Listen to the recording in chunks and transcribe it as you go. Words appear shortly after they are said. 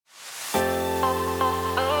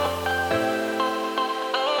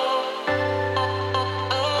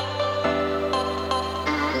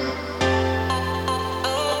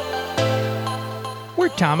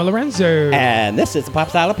Tom Lorenzo. And this is the Pop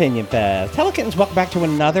Style Opinion Fest. Hello, kittens. Welcome back to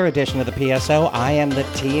another edition of the PSO. I am the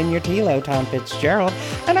T in your T-Lo, Tom Fitzgerald.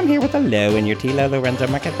 And I'm here with the Lo in your T-Lo, Lorenzo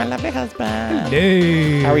Marquez, my lovely husband.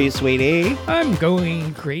 Hello. How are you, sweetie? I'm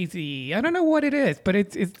going crazy. I don't know what it is, but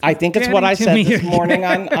it's I think it's what I said this morning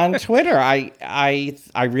on Twitter. I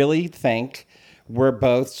really think we're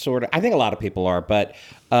both sort of, I think a lot of people are, but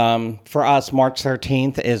for us, March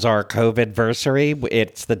 13th is our COVID-versary.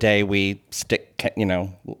 It's the day we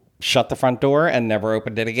shut the front door and never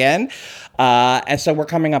opened it again. And so we're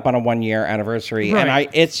coming up on a 1-year anniversary. Right.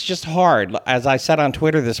 And it's just hard. As I said on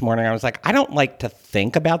Twitter this morning, I was like, I don't like to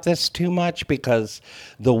think about this too much because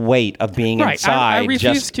the weight of being inside. I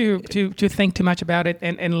refuse to think too much about it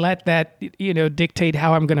and let that dictate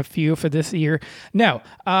how I'm going to feel for this year. No.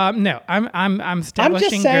 I'm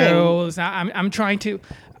establishing goals. I'm trying to.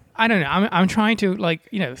 I don't know. I'm trying to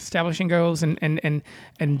establishing goals and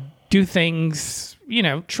do things.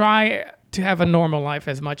 Try to have a normal life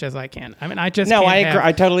as much as I can. I mean, I just can't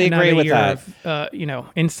I totally agree with that.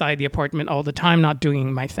 Inside the apartment all the time, not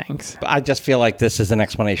doing my things. I just feel like this is an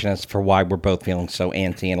explanation as for why we're both feeling so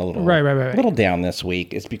antsy and a little little down this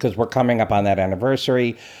week. It's because we're coming up on that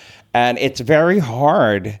anniversary, and it's very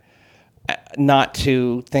hard not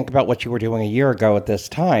to think about what you were doing a year ago at this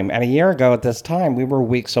time. And a year ago at this time, we were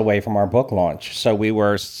weeks away from our book launch, so we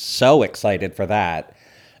were so excited for that,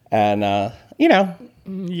 and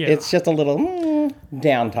it's just a little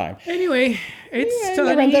downtime. Anyway, it's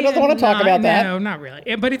sunny. Lorenzo doesn't want to talk about that. No, not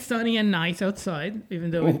really. But it's sunny and nice outside,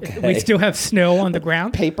 even though we still have snow on the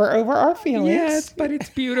ground. Paper over our feelings. Yes, but it's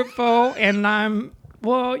beautiful, and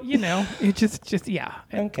it just yeah.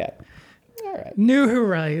 Okay. All right. New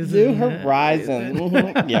horizon.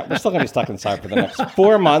 Yeah, we're still going to be stuck inside for the next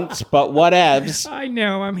 4 months, but whatevs. I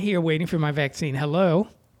know. I'm here waiting for my vaccine. Hello.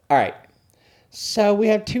 All right. So we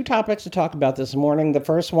have 2 topics to talk about this morning. The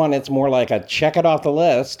first one, it's more like a check it off the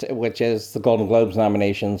list, which is the Golden Globes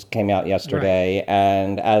nominations came out yesterday. Right.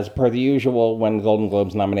 And as per the usual, when the Golden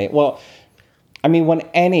Globes nominate, when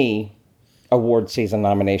any award season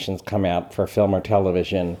nominations come out for film or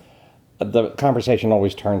television, the conversation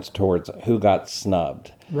always turns towards who got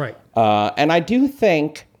snubbed. Right. And I do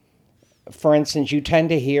think, for instance, you tend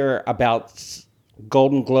to hear about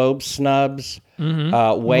Golden Globe snubs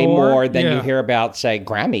way more than you hear about, say,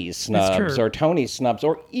 Grammys snubs or Tony snubs,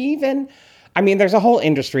 or even, there's a whole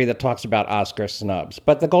industry that talks about Oscar snubs,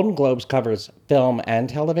 but the Golden Globes covers film and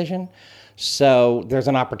television, so there's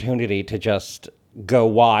an opportunity to just go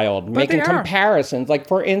wild, making comparisons. Like,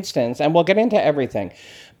 for instance, and we'll get into everything,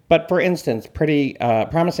 but for instance,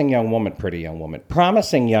 Promising Young Woman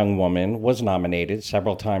was nominated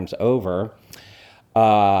several times over.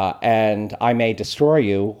 And I May Destroy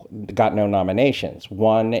You got no nominations.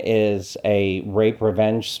 One is a rape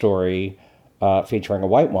revenge story featuring a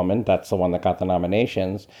white woman. That's the one that got the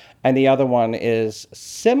nominations. And the other one is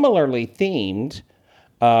similarly themed,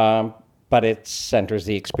 but it centers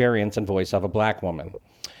the experience and voice of a black woman.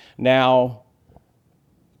 Now,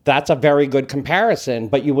 that's a very good comparison,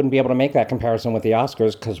 but you wouldn't be able to make that comparison with the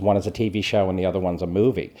Oscars because one is a TV show and the other one's a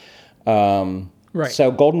movie. Right.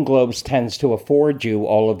 So Golden Globes tends to afford you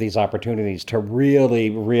all of these opportunities to really,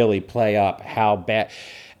 really play up how bad.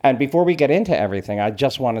 And before we get into everything, I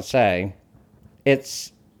just want to say,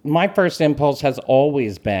 my first impulse has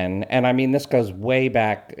always been, and this goes way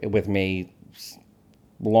back with me,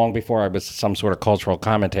 long before I was some sort of cultural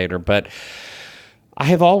commentator, but I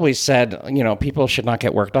have always said, people should not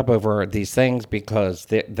get worked up over these things because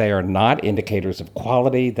they are not indicators of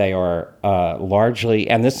quality. They are largely,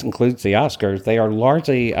 and this includes the Oscars, they are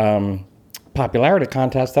largely popularity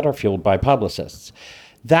contests that are fueled by publicists.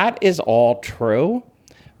 That is all true,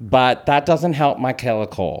 but that doesn't help Michaela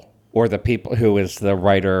Cole or the people who is the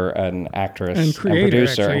writer and actress and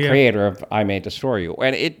producer and creator of I May Destroy You.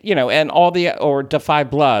 And and all or Defy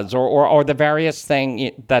Bloods or the various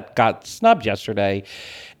thing that got snubbed yesterday.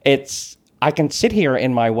 I can sit here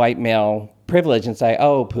in my white male privilege and say,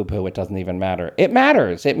 oh, poo-poo, it doesn't even matter. It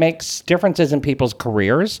matters. It makes differences in people's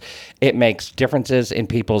careers. It makes differences in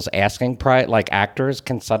people's asking price. Like actors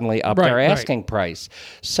can suddenly up their asking price.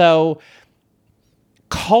 So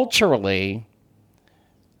culturally,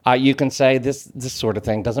 you can say this sort of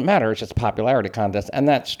thing doesn't matter. It's just a popularity contest, and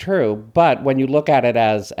that's true. But when you look at it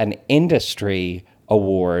as an industry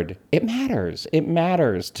award, it matters. It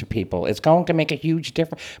matters to people. It's going to make a huge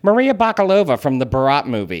difference. Maria Bakalova from the Borat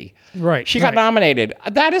movie, she got nominated.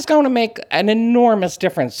 That is going to make an enormous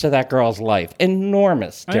difference to that girl's life.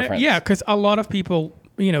 Enormous difference. Yeah, because a lot of people,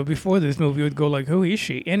 before this movie would go like, who is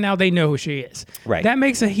she? And now they know who she is. Right. That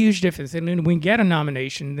makes a huge difference. And when we get a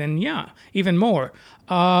nomination, then even more.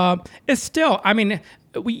 It's still,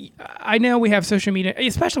 I know we have social media,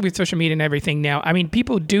 especially with social media and everything now. I mean,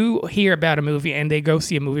 people do hear about a movie and they go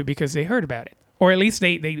see a movie because they heard about it, or at least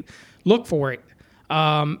they look for it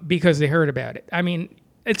because they heard about it. I mean,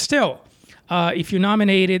 it's still, if you're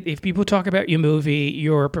nominated, if people talk about your movie,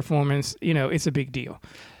 your performance, it's a big deal.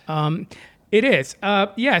 It is.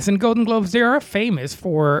 Yes, and Golden Globes, they are famous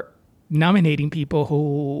for nominating people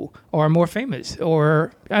who are more famous,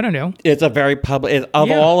 or I don't know. It's a very public,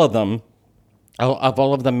 all of them. Of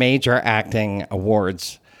all of the major acting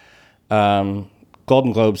awards, Golden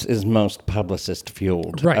Globes is most publicist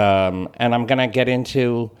fueled. Right. And I'm going to get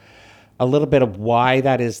into a little bit of why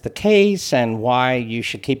that is the case and why you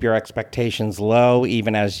should keep your expectations low,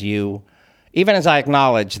 even as I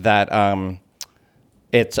acknowledge that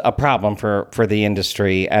it's a problem for the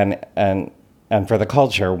industry and for the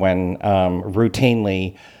culture when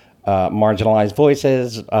routinely marginalized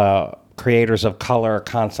voices, creators of color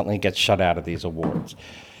constantly get shut out of these awards,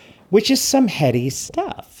 which is some heady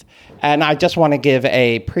stuff. And I just want to give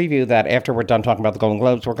a preview that after we're done talking about the Golden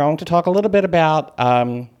Globes, we're going to talk a little bit about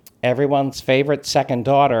everyone's favorite second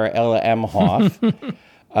daughter, Ella Emhoff.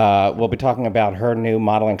 We'll be talking about her new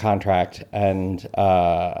modeling contract and,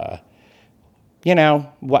 why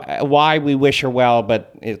we wish her well,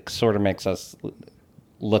 but it sort of makes us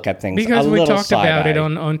look at things because a little we talked about it side-eye.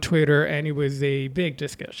 on Twitter, and it was a big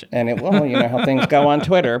discussion. And you know how things go on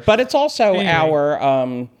Twitter, but it's also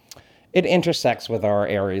Anyway. it intersects with our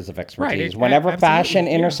areas of expertise. Right, Whenever absolutely, fashion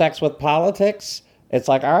yeah. intersects with politics, it's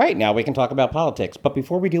like, all right, now we can talk about politics. But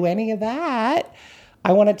before we do any of that,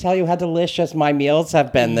 I want to tell you how delicious my meals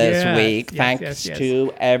have been this Yes, week, yes, thanks yes.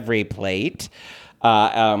 to Every Plate.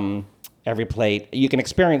 Every Plate, you can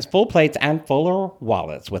experience full plates and fuller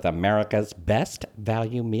wallets with America's best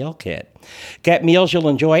value meal kit. Get meals you'll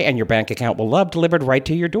enjoy and your bank account will love delivered right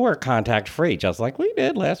to your door, contact free, just like we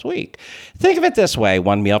did last week. Think of it this way,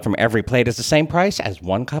 one meal from Every Plate is the same price as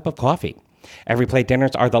one cup of coffee. Every Plate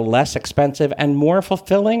dinners are the less expensive and more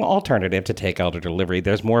fulfilling alternative to takeout or delivery.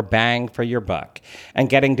 There's more bang for your buck. And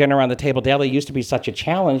getting dinner on the table daily used to be such a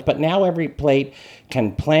challenge, but now Every Plate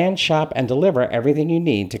can plan, shop, and deliver everything you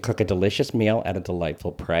need to cook a delicious meal at a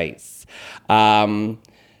delightful price.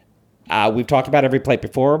 We've talked about Every Plate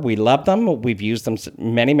before. We love them. We've used them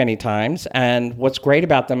many, many times. And what's great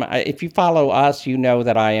about them, if you follow us, you know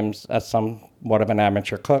that I am somewhat of an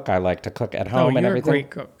amateur cook. I like to cook at home and everything. You're a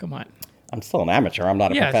great cook. Come on. I'm still an amateur. I'm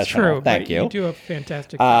not a Yeah, professional. it's true. Thank but you. You do a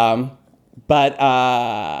fantastic job. But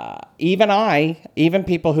even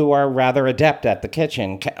people who are rather adept at the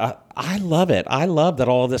kitchen, I love it. I love that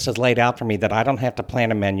all of this is laid out for me, that I don't have to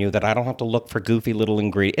plan a menu, that I don't have to look for goofy little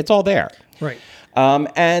ingredients. It's all there. Right.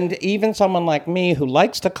 And even someone like me who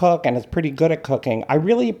likes to cook and is pretty good at cooking, I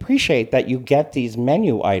really appreciate that you get these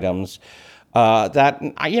menu items that,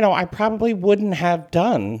 I probably wouldn't have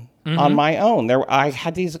done on my own. I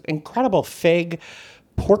had these incredible fig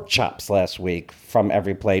pork chops last week from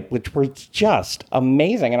Every Plate, which were just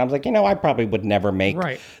amazing. And I was like, I probably would never make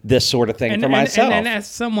this sort of thing for myself. And as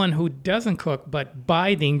someone who doesn't cook but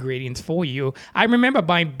buy the ingredients for you, I remember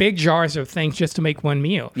buying big jars of things just to make one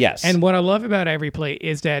meal. Yes. And what I love about Every Plate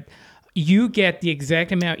is that you get the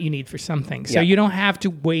exact amount you need for something. So you don't have to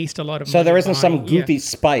waste a lot of money. So there isn't some goofy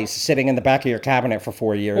spice sitting in the back of your cabinet for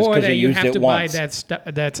 4 years because you used it once. Or that you have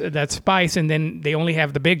to buy that spice, and then they only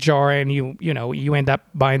have the big jar, and you end up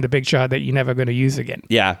buying the big jar that you're never going to use again.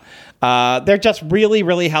 Yeah. They're just really,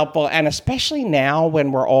 really helpful. And especially now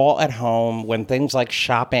when we're all at home, when things like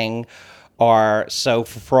shopping are so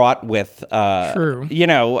fraught with,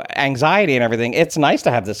 anxiety and everything, it's nice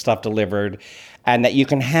to have this stuff delivered and that you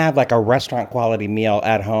can have like a restaurant quality meal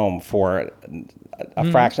at home for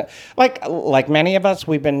a fraction. Like many of us,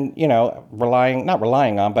 we've been, falling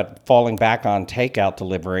back on takeout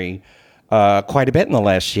delivery quite a bit in the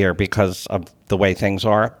last year because of the way things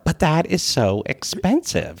are. But that is so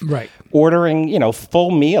expensive. Right. Ordering, full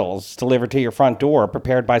meals delivered to your front door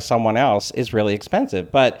prepared by someone else is really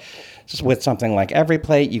expensive. But just with something like Every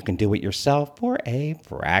Plate, you can do it yourself for a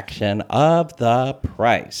fraction of the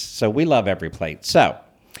price. So we love Every Plate. So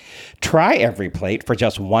try Every Plate for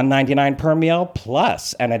just $1.99 per meal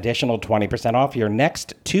plus an additional 20% off your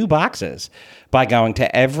next 2 boxes by going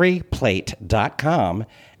to everyplate.com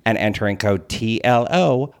and entering code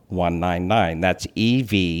TLO199. That's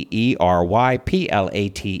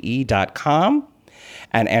EVERYPLATE.com.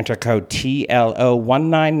 And enter code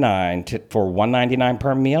TLO199 for $1.99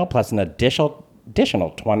 per meal plus an additional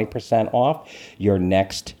 20% off your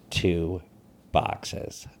next 2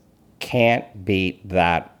 boxes. Can't beat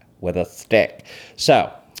that with a stick.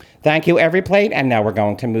 So Thank you, Everyplate. And now we're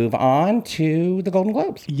going to move on to the Golden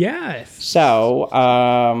Globes. Yes. So,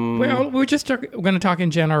 well, we're going to talk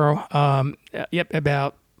in general,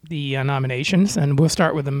 about the nominations, and we'll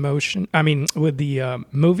start with the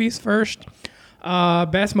movies first.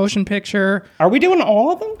 Best Motion Picture. Are we doing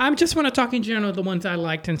all of them? I just want to talk in general, the ones I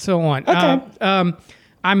liked and so on. Okay.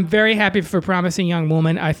 I'm very happy for Promising Young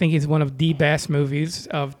Woman. I think it's one of the best movies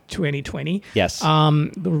of 2020. Yes.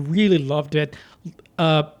 Really loved it.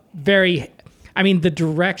 The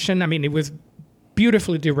direction, it was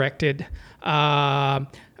beautifully directed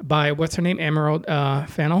by, what's her name? Emerald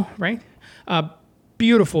Fennell, right?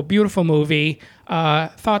 Beautiful, beautiful movie.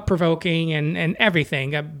 Thought-provoking and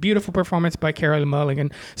everything. A beautiful performance by Carey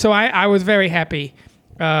Mulligan. So I was very happy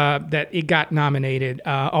that it got nominated.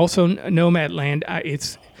 Also, Nomadland.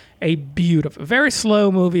 It's a beautiful, very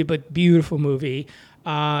slow movie, but beautiful movie.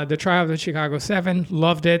 The Trial of the Chicago 7.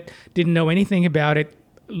 Loved it. Didn't know anything about it.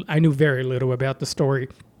 I knew very little about the story.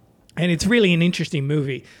 And it's really an interesting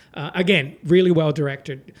movie. Again, really well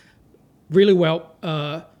directed. Really well,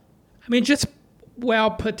 just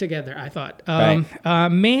well put together, I thought. Right.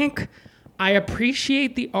 Mank, I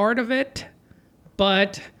appreciate the art of it,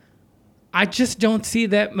 but I just don't see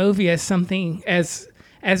that movie as something as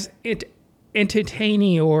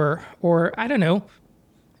entertaining or I don't know,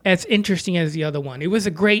 as interesting as the other one. It was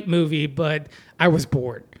a great movie, but I was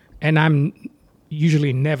bored, and I'm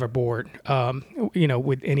usually never bored, with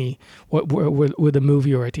with a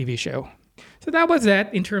movie or a TV show. So that was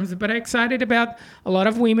that in terms of, but I'm excited about a lot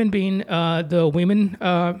of women being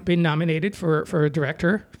being nominated for a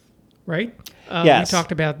director, right? Yes. We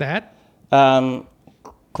talked about that.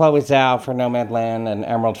 Chloe Zhao for Nomadland and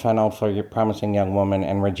Emerald Fennell for Your Promising Young Woman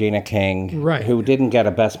and Regina King, right, who didn't get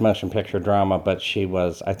a Best Motion Picture Drama, but she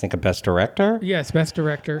was, I think, a Best Director. Yes, Best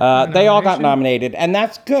Director. They all got nominated, and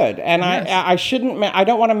that's good. And yes. I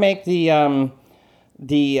don't want to make the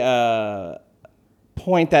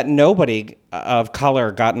point that nobody of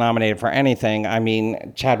color got nominated for anything. I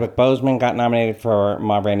mean, Chadwick Boseman got nominated for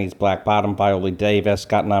Ma Rainey's Black Bottom. Viola Davis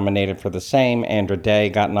got nominated for the same. Andra Day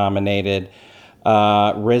got nominated.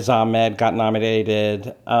 Riz Ahmed got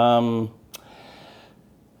nominated.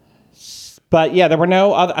 But yeah, there were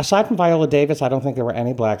no other, aside from Viola Davis, I don't think there were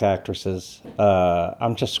any black actresses.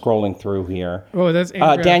 I'm just scrolling through here. Oh, that's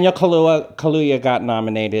Andra. Daniel Kaluuya got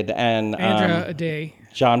nominated, and Andra Day.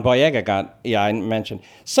 John Boyega I mentioned.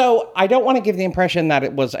 So I don't want to give the impression that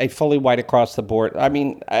it was a fully white across the board. I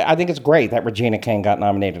mean, I think it's great that Regina King got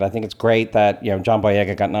nominated. I think it's great that, John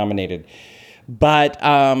Boyega got nominated. But,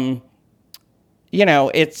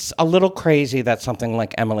 it's a little crazy that something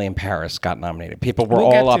like Emily in Paris got nominated. People were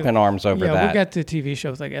all up in arms over that. Yeah, we'll get to TV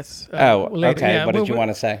shows, I guess. Later. Okay. Yeah, what did you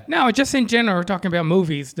want to say? No, just in general, we're talking about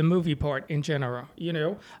movies, the movie part in general,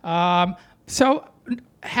 So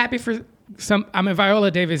happy for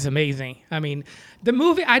Viola Davis is amazing. The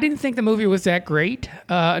movie, I didn't think the movie was that great.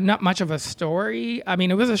 Not much of a story.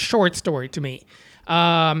 It was a short story to me.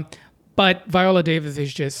 But Viola Davis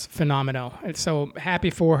is just phenomenal. And so happy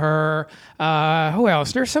for her. Who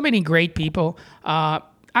else? There's so many great people.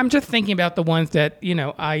 I'm just thinking about the ones that,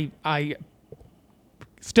 I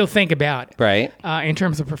still think about. Right. In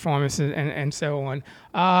terms of performances and so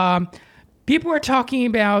on. People are talking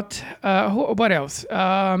about, what else?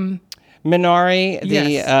 Minari,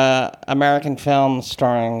 yes. The American film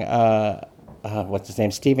starring, what's his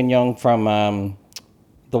name? Stephen Yeun from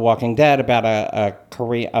The Walking Dead, about a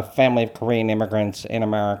family of Korean immigrants in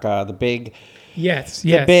America. The big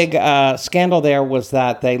scandal there was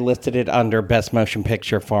that they listed it under Best Motion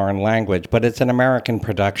Picture Foreign Language, but it's an American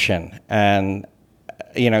production. And,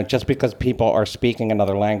 just because people are speaking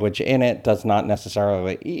another language in it does not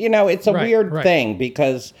necessarily, it's a weird thing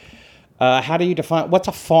because... how do you define what's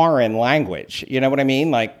a foreign language? You know what I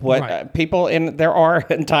mean? Like what there are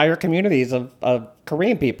entire communities of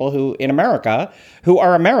Korean people who in America who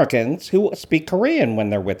are Americans who speak Korean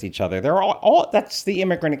when they're with each other. They're all that's the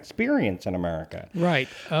immigrant experience in America. Right.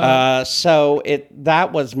 So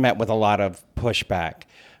that was met with a lot of pushback.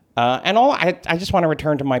 I just want to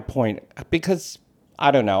return to my point because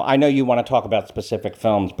I don't know. I know you want to talk about specific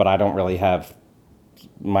films, but I don't really have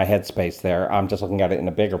my headspace there. I'm just looking at it in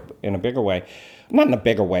a bigger way, not in a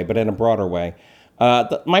bigger way, but in a broader way.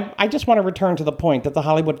 I just want to return to the point that the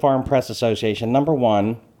Hollywood Foreign Press Association, number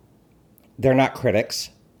one, they're not critics.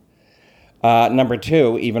 Number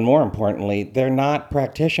two, even more importantly, they're not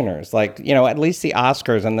practitioners. Like, at least the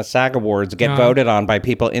Oscars and the SAG Awards get voted on by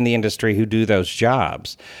people in the industry who do those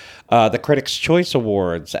jobs. The Critics' Choice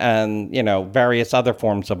Awards and, various other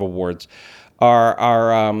forms of awards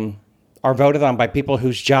are voted on by people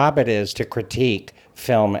whose job it is to critique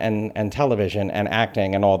film and television and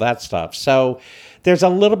acting and all that stuff. So there's a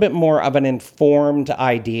little bit more of an informed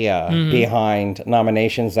idea behind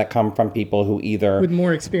nominations that come from people who either with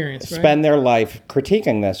more experience, spend their life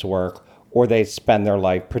critiquing this work or they spend their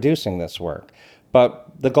life producing this work.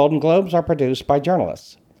 But the Golden Globes are produced by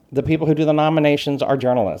journalists. The people who do the nominations are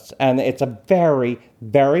journalists. And it's a very,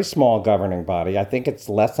 very small governing body. I think it's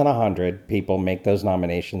less than 100 people make those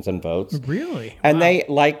nominations and votes. Really? And wow. they,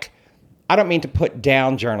 like, I don't mean to put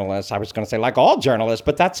down journalists. I was going to say, like all journalists,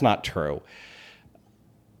 but that's not true.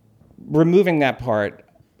 Removing that part,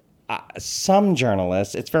 some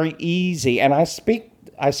journalists, it's very easy. And I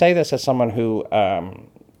say this as someone who,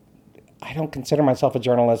 I don't consider myself a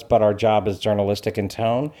journalist, but our job is journalistic in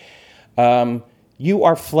tone. You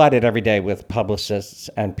are flooded every day with publicists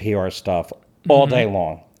and PR stuff all day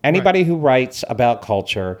long. Anybody who writes about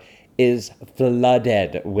culture is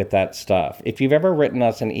flooded with that stuff. If you've ever written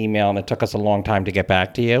us an email and it took us a long time to get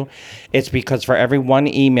back to you, it's because for every one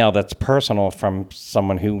email that's personal from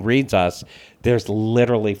someone who reads us, there's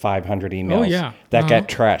literally 500 emails that get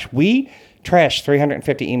trashed. We trash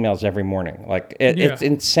 350 emails every morning. Like it's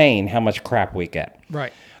insane how much crap we get.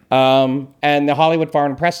 Right. And the Hollywood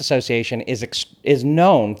Foreign Press Association is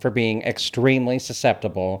known for being extremely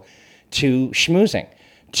susceptible to schmoozing,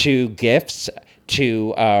 to gifts,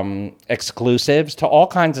 to exclusives, to all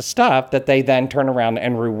kinds of stuff that they then turn around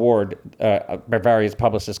and reward various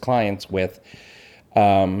publicist clients with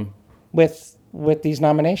these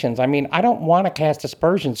nominations. I mean, I don't want to cast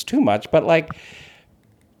aspersions too much, but like,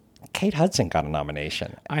 Kate Hudson got a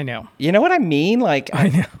nomination. I know. You know what I mean? Like, I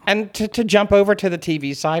know. And to jump over to the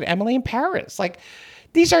TV side, Emily in Paris. Like,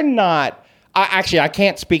 these are not. I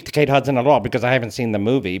can't speak to Kate Hudson at all because I haven't seen the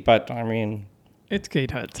movie. But I mean, it's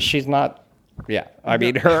Kate Hudson. She's not. Yeah, I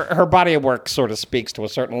mean, her body of work sort of speaks to a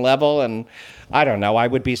certain level, and I don't know. I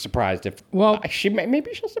would be surprised if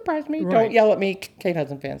maybe she'll surprise me. Right. Don't yell at me, Kate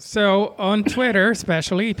Hudson fans. So on Twitter,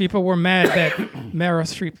 especially, people were mad that Meryl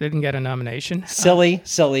Streep didn't get a nomination. Silly.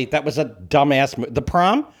 That was a dumbass. The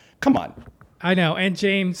Prom? Come on. I know, and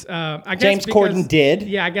James Corden did.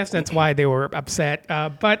 Yeah, I guess that's why they were upset.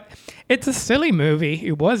 But it's a silly movie.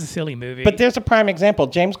 It was a silly movie. But there's a prime example.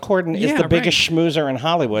 James Corden is the biggest schmoozer in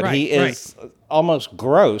Hollywood. He is almost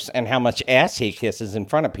gross in how much ass he kisses in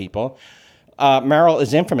front of people. Meryl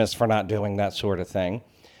is infamous for not doing that sort of thing.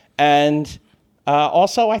 And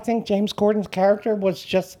also, I think James Corden's character was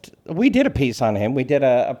just... We did a piece on him. We did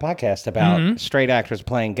a podcast about straight actors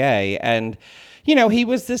playing gay, and... You know, he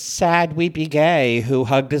was this sad, weepy gay who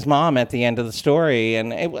hugged his mom at the end of the story,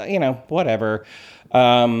 and, whatever.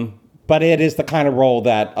 But it is the kind of role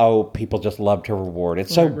that, people just love to reward.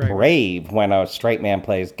 It's so brave when a straight man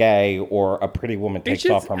plays gay or a pretty woman takes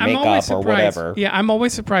off her makeup or whatever. Yeah, I'm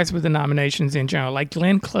always surprised with the nominations in general. Like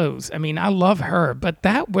Glenn Close. I mean, I love her, but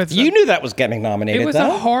that was... You knew that was getting nominated, It was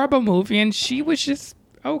a horrible movie, and she was just...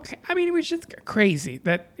 Okay, I mean, it was just crazy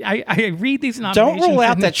that I read these nominations. Don't rule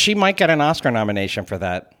out that she might get an Oscar nomination for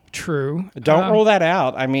that. True. Don't rule that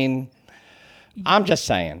out. I mean, I'm just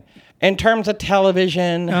saying. In terms of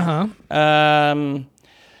television, a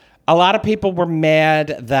lot of people were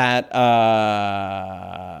mad that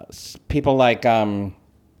people like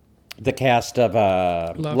the cast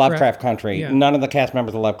of Lovecraft Country, none of the cast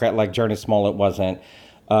members of Lovecraft, like Journey Smollett, wasn't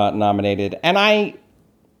nominated. And I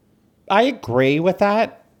agree with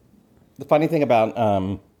that. The funny thing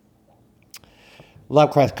about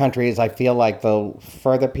Lovecraft Country is I feel like the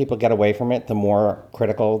further people get away from it, the more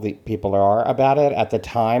critical the people are about it. At the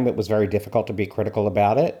time, it was very difficult to be critical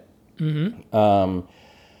about it. Mm-hmm.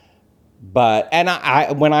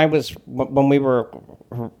 When we were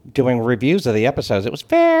doing reviews of the episodes, it was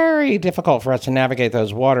very difficult for us to navigate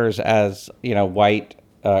those waters as, white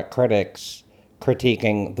critics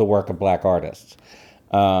critiquing the work of black artists.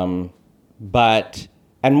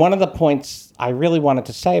 And one of the points I really wanted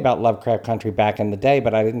to say about Lovecraft Country back in the day,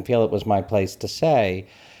 but I didn't feel it was my place to say,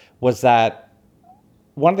 was that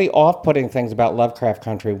one of the off-putting things about Lovecraft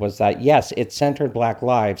Country was that, yes, it centered black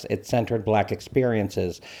lives, it centered black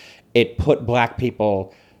experiences, it put black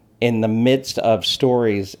people in the midst of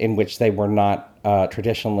stories in which they were not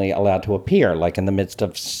traditionally allowed to appear, like in the midst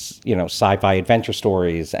of, sci-fi adventure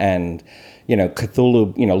stories and,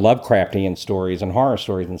 Cthulhu, Lovecraftian stories and horror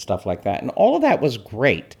stories and stuff like that. And all of that was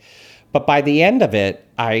great. But by the end of it,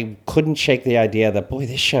 I couldn't shake the idea that, boy,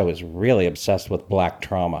 this show is really obsessed with black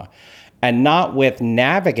trauma. And not with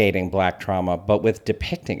navigating black trauma, but with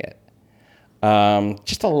depicting it.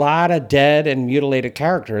 Just a lot of dead and mutilated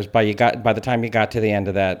characters by the time you got to the end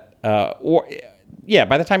of that,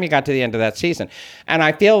 by the time you got to the end of that season. And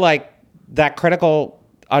I feel like that critical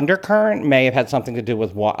undercurrent may have had something to do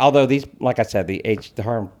with what, although these, like I said, the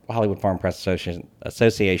Hollywood Foreign Press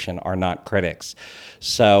Association are not critics.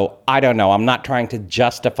 So I don't know. I'm not trying to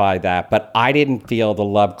justify that, but I didn't feel the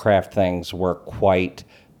Lovecraft things were quite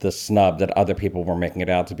the snub that other people were making it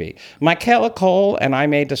out to be. Michaela Cole and I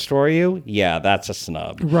May Destroy You, yeah, that's a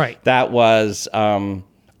snub. Right. That was,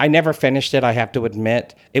 I never finished it, I have to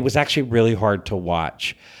admit. It was actually really hard to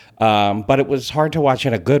watch. But it was hard to watch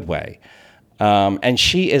in a good way. And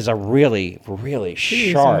she is a really, really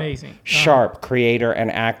sharp creator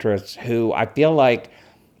and actress who I feel like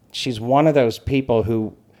she's one of those people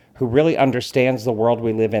who really understands the world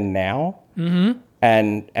we live in now. Mm-hmm.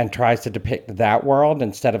 And tries to depict that world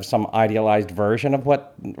instead of some idealized version of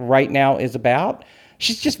what right now is about.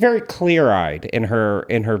 She's just very clear-eyed in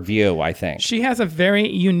her view, I think. She has a very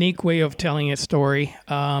unique way of telling a story.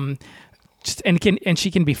 And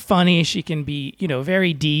she can be funny. She can be,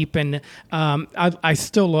 very deep. And I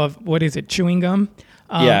still love, what is it, Chewing Gum?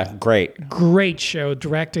 Yeah, great. Great show,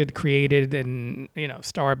 directed, created, and,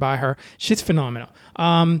 starred by her. She's phenomenal.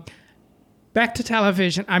 Back to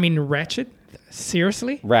television. I mean, Ratched.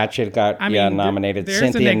 Seriously? Ratched got nominated.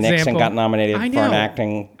 Cynthia Nixon got nominated for an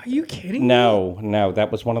acting. Are you kidding me? No, that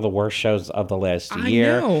was one of the worst shows of the last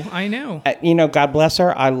year. I know. God bless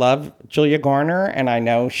her. I love Julia Garner, and I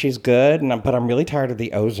know she's good. But I'm really tired of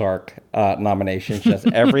the Ozark nominations. Just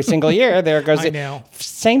every single year, there goes. I know.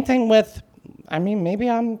 Same thing with. I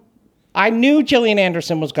knew Gillian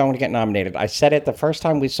Anderson was going to get nominated. I said it the first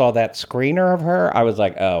time we saw that screener of her. I was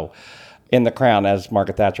like, oh. In The Crown as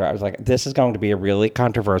Margaret Thatcher, I was like, this is going to be a really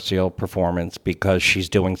controversial performance because she's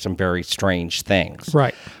doing some very strange things.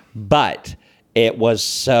 Right. But it was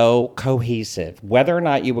so cohesive. Whether or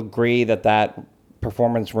not you agree that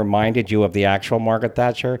performance reminded you of the actual Margaret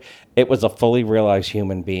Thatcher, it was a fully realized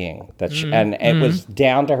human being. It was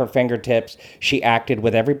down to her fingertips. She acted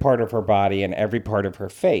with every part of her body and every part of her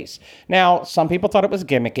face. Now, some people thought it was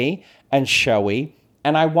gimmicky and showy.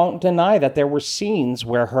 And I won't deny that there were scenes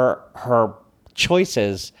where her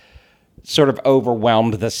choices sort of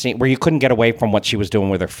overwhelmed the scene, where you couldn't get away from what she was doing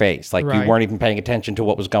with her face. Like, you weren't even paying attention to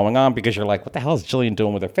what was going on because you're like, what the hell is Gillian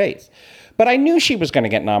doing with her face? But I knew she was going to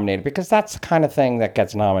get nominated because that's the kind of thing that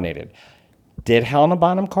gets nominated. Did Helena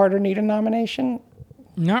Bonham Carter need a nomination?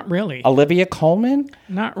 Not really. Olivia Colman?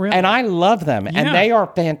 Not really. And I love them. Yeah. And they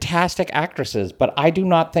are fantastic actresses, but I do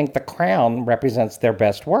not think The Crown represents their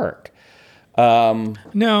best work.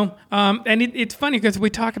 No. And it's funny because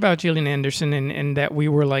we talk about Gillian Anderson and that we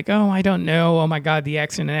were like, oh, I don't know. Oh my God, the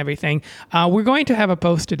accent and everything. We're going to have a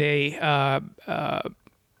post today.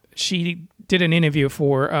 She did an interview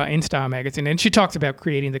for InStyle magazine, and she talks about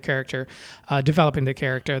creating the character, developing the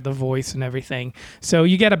character, the voice and everything. So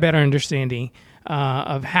you get a better understanding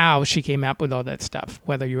of how she came up with all that stuff,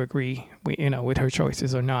 whether you agree with her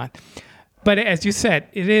choices or not. But as you said,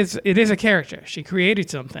 it is a character. She created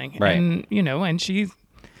something, right. and she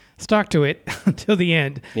stuck to it until the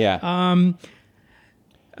end. Yeah.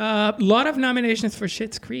 A lot of nominations for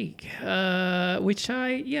Schitt's Creek, which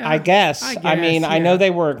I guess. I mean, I know they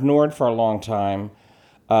were ignored for a long time,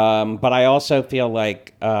 but I also feel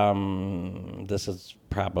like this is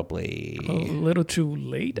probably a little too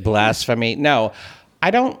late. Blasphemy. No, I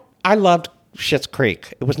don't. I loved Schitt's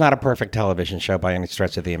Creek. It was not a perfect television show by any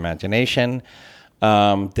stretch of the imagination.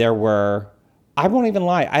 There were, I won't even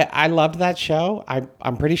lie, I loved that show.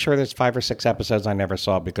 I'm pretty sure there's 5 or 6 episodes I never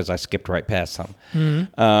saw because I skipped right past them.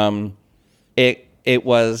 Mm-hmm. It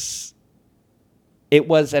was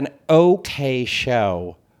an okay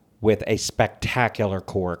show with a spectacular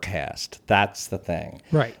core cast. That's the thing.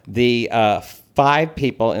 Right. The 5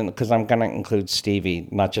 people, because I'm going to include Stevie,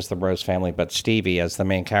 not just the Rose family, but Stevie as the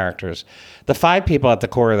main characters. The 5 people at the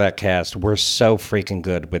core of that cast were so freaking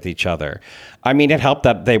good with each other. I mean, it helped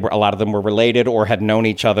that a lot of them were related or had known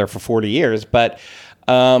each other for 40 years, but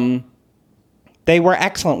they were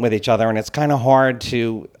excellent with each other, and it's kind of hard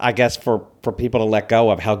to, I guess, for people to let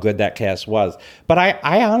go of how good that cast was. But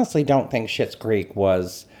I honestly don't think Schitt's Creek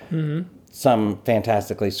was some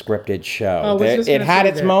fantastically scripted show. It had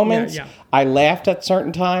its moments. Yeah. I laughed at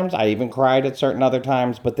certain times. I even cried at certain other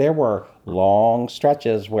times. But there were long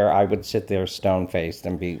stretches where I would sit there stone-faced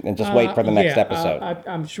and just wait for the next episode.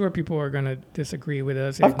 I'm sure people are going to disagree with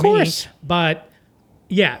us. Of course. But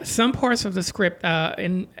yeah, some parts of the script,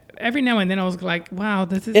 and every now and then I was like, wow,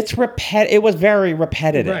 this is... It was very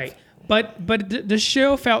repetitive. Right. But the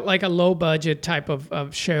show felt like a low budget type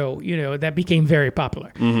of show, that became very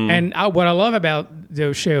popular. Mm-hmm. And what I love about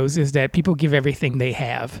those shows is that people give everything they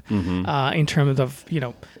have in terms of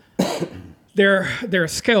their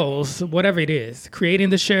skills, whatever it is, creating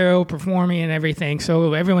the show, performing, and everything.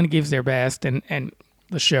 So everyone gives their best, and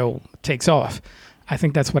the show takes off. I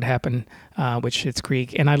think that's what happened with Schitt's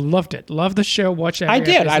Creek, and I loved it. Loved the show. Watched every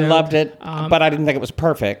episode. I loved it, but I didn't think it was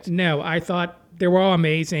perfect. No, I thought they were all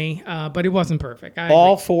amazing, but it wasn't perfect.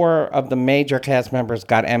 All 4 of the major cast members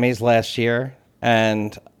got Emmys last year,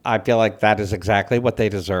 and I feel like that is exactly what they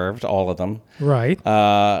deserved, all of them. Right.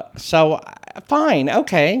 So, fine,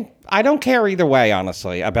 okay. I don't care either way,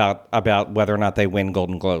 honestly, about whether or not they win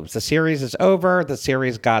Golden Globes. The series is over. The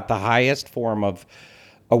series got the highest form of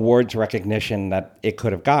awards recognition that it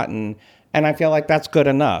could have gotten, and I feel like that's good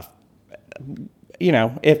enough. You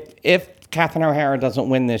know, if Catherine O'Hara doesn't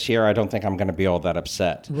win this year, I don't think I'm going to be all that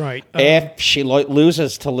upset. Right. If she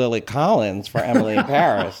loses to Lily Collins for Emily in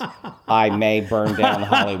Paris, I may burn down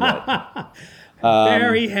Hollywood.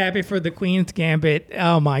 Very happy for the Queen's Gambit.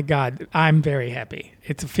 Oh my God, I'm very happy.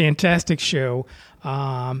 It's a fantastic show.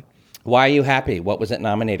 Why are you happy? What was it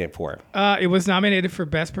nominated for? It was nominated for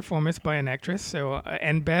Best Performance by an Actress,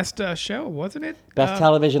 and Best Show, wasn't it? Best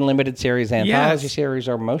Television Limited Series, Anthology Series,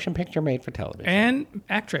 or Motion Picture Made for Television. And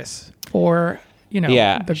Actress for,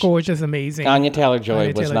 the gorgeous, amazing. Anya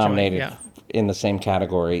Taylor-Joy was nominated in the same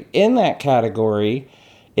category. In that category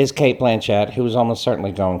is Cate Blanchett, who is almost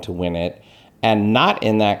certainly going to win it. And not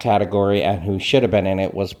in that category, and who should have been in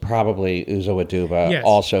it, was probably Uzo Aduba,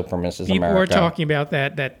 also for Mrs. America. People were talking about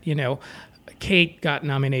that Cate got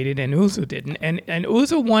nominated and Uzo didn't. And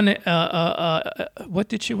Uzo won, what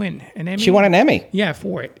did she win? An Emmy? She won an Emmy. Yeah,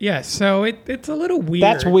 for it. Yeah, so it's a little weird.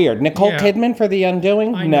 That's weird. Nicole Kidman for The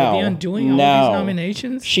Undoing? I know, The Undoing, all these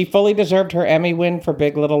nominations. She fully deserved her Emmy win for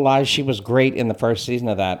Big Little Lies. She was great in the first season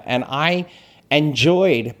of that. And I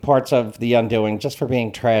enjoyed parts of The Undoing just for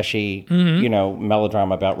being trashy,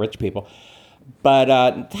 melodrama about rich people. But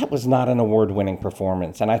that was not an award-winning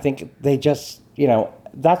performance. And I think they just,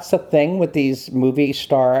 that's the thing with these movie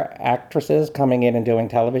star actresses coming in and doing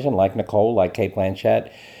television, like Nicole, like Cate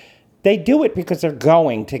Blanchett. They do it because they're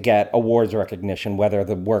going to get awards recognition, whether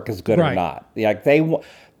the work is good or not. Like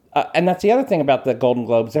and that's the other thing about the Golden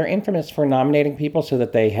Globes. They're infamous for nominating people so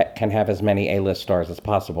that they can have as many A-list stars as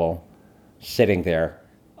possible sitting there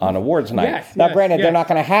on awards night. Granted, they're not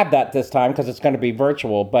going to have that this time because it's going to be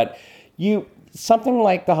virtual, but something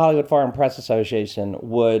like the Hollywood Foreign Press Association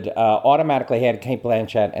would automatically have Cate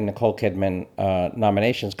Blanchett and Nicole Kidman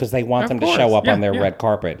nominations because they want them to show up on their red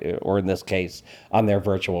carpet, or in this case, on their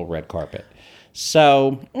virtual red carpet.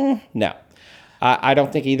 So, no. I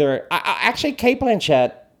don't think either. Actually, Cate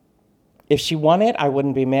Blanchett, if she won it, I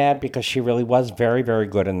wouldn't be mad because she really was very, very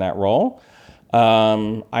good in that role.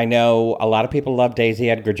 I know a lot of people love Daisy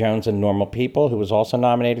Edgar Jones in Normal People, who was also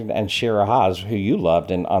nominated, and Shira Haas, who you loved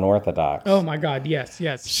in Unorthodox. Oh my God, yes.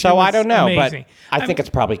 So I don't know, amazing. But I think it's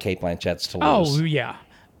probably Cate Blanchett's to lose. Oh yeah,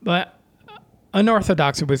 but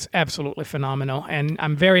Unorthodox was absolutely phenomenal, and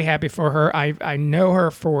I'm very happy for her. I know her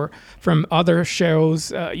from other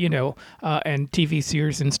shows, and TV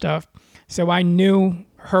series and stuff. So I knew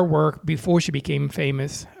her work before she became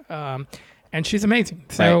famous. And she's amazing.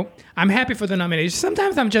 So I'm happy for the nomination.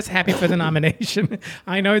 Sometimes I'm just happy for the nomination.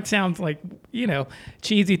 I know it sounds like,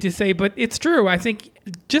 cheesy to say, but it's true. I think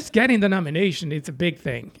just getting the nomination is a big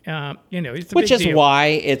thing. It's a Which big is deal. why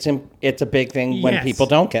it's a big thing when people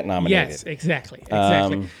don't get nominated. Yes, exactly.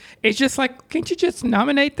 It's just like, can't you just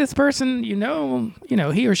nominate this person?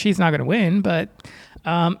 He or she's not going to win, but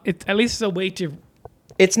it's at least a way to.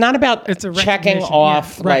 It's not about checking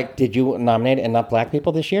off, did you nominate enough black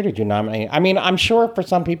people this year? Did you nominate? I mean, I'm sure for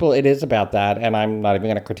some people it is about that, and I'm not even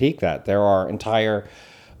going to critique that. There are entire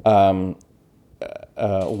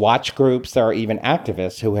watch groups, there are even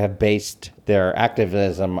activists who have based their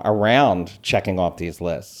activism around checking off these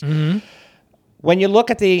lists. Mm-hmm. When you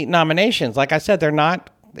look at the nominations, like I said,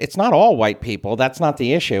 it's not all white people. That's not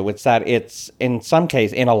the issue. It's that it's, in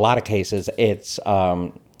a lot of cases, it's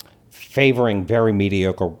favoring very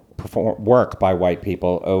mediocre work by white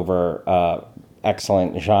people over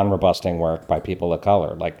excellent genre-busting work by people of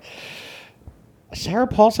color. Like Sarah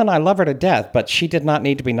Paulson, I love her to death, but she did not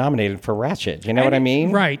need to be nominated for Ratched. You know what I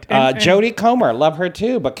mean? Right. Jodie Comer, love her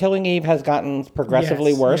too, but Killing Eve has gotten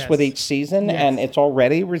progressively worse with each season, and it's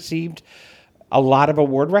already received a lot of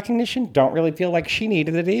award recognition. Don't really feel like she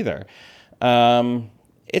needed it either.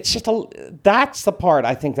 It's just that's the part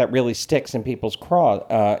I think that really sticks in people's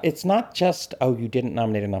craw. It's not just, you didn't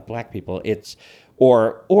nominate enough black people. It's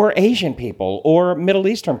or Asian people or Middle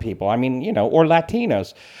Eastern people. I mean, or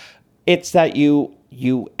Latinos. It's that you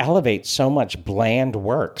elevate so much bland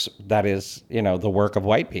works that is, the work of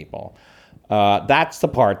white people. That's the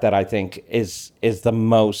part that I think is the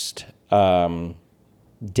most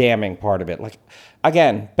damning part of it. Like,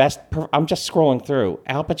 Again, I'm just scrolling through.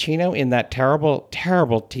 Al Pacino in that terrible,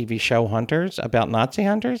 terrible TV show Hunters about Nazi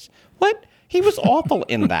hunters. What? He was awful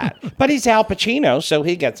in that. But he's Al Pacino, so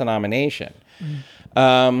he gets a nomination.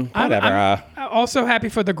 Whatever. I'm also happy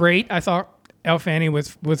for The Great. I thought Elle Fanning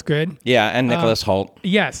was good. Yeah, and Nicholas Hoult.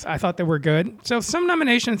 Yes, I thought they were good. So some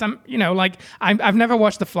nominations. I've never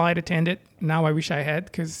watched The Flight Attendant. Now I wish I had,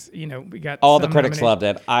 because we got all the critics loved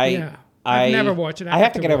it. I've never watched it. I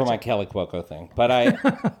have to get over my Kelly Cuoco thing, but I do.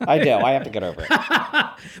 I have to get over it.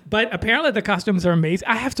 But apparently the costumes are amazing.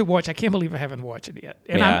 I have to watch. I can't believe I haven't watched it yet.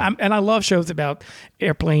 And I love shows about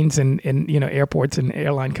airplanes and airports and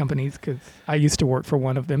airline companies, because I used to work for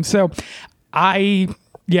one of them. So I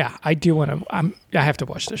do want to. I have to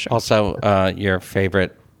watch the show. Also, your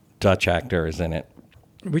favorite Dutch actor is in it.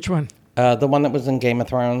 Which one? The one that was in Game of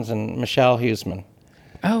Thrones, and Michelle Huisman.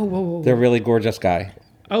 Oh, whoa. The really gorgeous guy.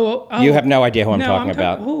 Oh, you have no idea who I'm talking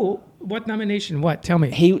about. Who? What nomination? What? Tell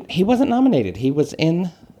me. He wasn't nominated. He was in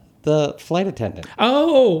The Flight Attendant.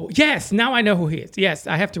 Oh, yes. Now I know who he is. Yes,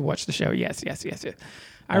 I have to watch the show. Yes.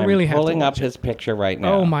 I'm really have to pulling up it. his picture right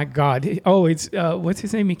now. Oh my God! Oh, it's what's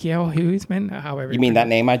his name? Mikael Huisman. However, you mean that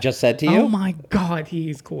name I just said to you? Oh my God,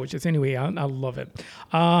 he's gorgeous. Anyway, I love it.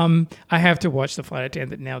 I have to watch The Flight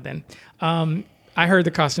Attendant now. Then, I heard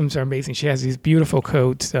the costumes are amazing. She has these beautiful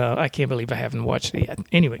coats. I can't believe I haven't watched it yet.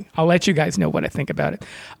 Anyway, I'll let you guys know what I think about it.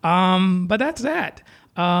 But that's that.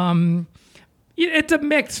 It's a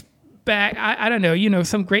mixed bag. I don't know.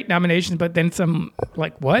 Some great nominations, but then some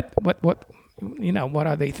like what? What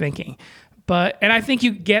are they thinking? And I think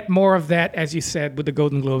you get more of that, as you said, with the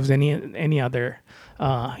Golden Globes than any other,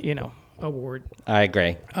 award. I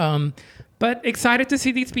agree. But excited to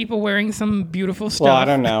see these people wearing some beautiful stuff. Well, I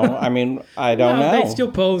don't know. I mean, I don't know. They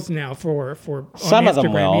still pose now for some of them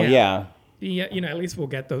Instagram, will, yeah. Yeah, at least we'll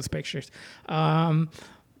get those pictures.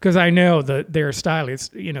 Because I know their stylists,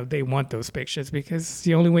 they want those pictures because it's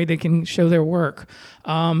the only way they can show their work.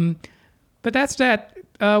 But that's that.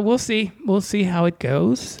 We'll see. We'll see how it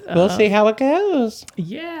goes.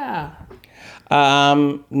 Yeah.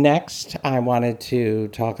 Next, I wanted to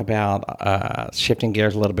talk about shifting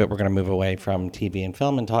gears a little bit. We're going to move away from TV and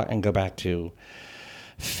film and go back to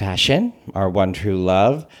fashion, our one true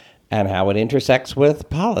love, and how it intersects with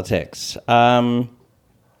politics.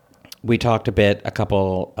 We talked a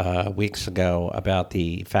couple weeks ago about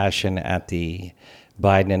the fashion at the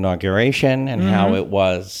Biden inauguration and how it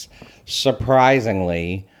was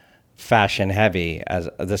surprisingly fashion heavy, as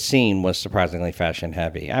the scene was surprisingly fashion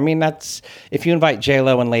heavy. I mean, that's, if you invite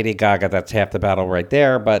J-Lo and Lady Gaga, that's half the battle right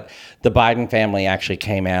there. But the Biden family actually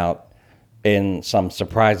came out in some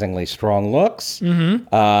surprisingly strong looks. And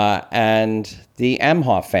the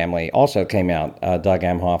Emhoff family also came out. Doug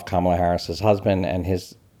Emhoff, Kamala Harris's husband, and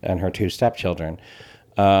her two stepchildren.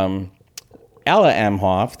 Ella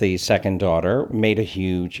Emhoff, the second daughter, made a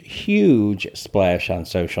huge splash on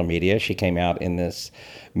social media. She came out in this,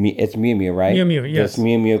 it's Miu Miu, right? Miu Miu, yes. This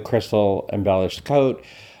Miu Miu crystal embellished coat,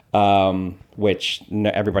 which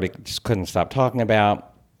everybody just couldn't stop talking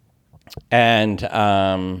about. And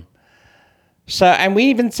and we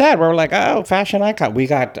even said, we were like, oh, fashion icon.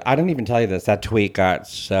 I didn't even tell you this, that tweet got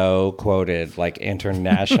so quoted, like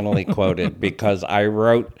internationally quoted, because I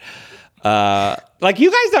wrote... like,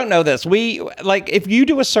 you guys don't know this. If you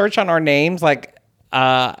do a search on our names,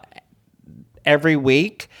 every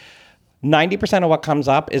week, 90% of what comes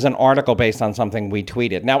up is an article based on something we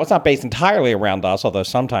tweeted. Now, it's not based entirely around us, although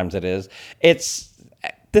sometimes it is.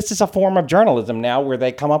 This is a form of journalism now where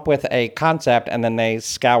they come up with a concept and then they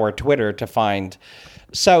scour Twitter to find.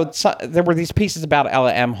 So there were these pieces about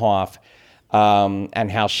Ella Emhoff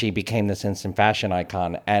and how she became this instant fashion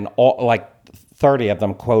icon, and 30 of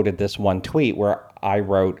them quoted this one tweet where I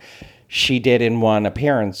wrote, she did in one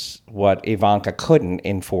appearance what Ivanka couldn't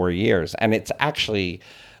in 4 years. And it's actually,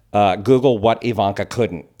 Google what Ivanka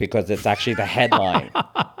couldn't, because it's actually the headline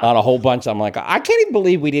on a whole bunch. I'm like, I can't even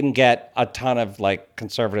believe we didn't get a ton of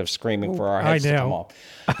conservatives screaming for our heads to come off.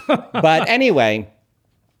 But anyway,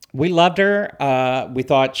 we loved her. We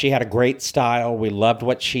thought she had a great style. We loved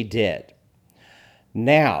what she did.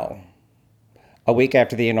 Now, a week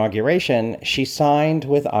after the inauguration, she signed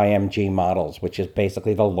with IMG Models, which is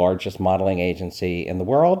basically the largest modeling agency in the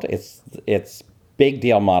world. It's big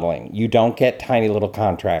deal modeling. You don't get tiny little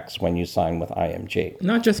contracts when you sign with IMG.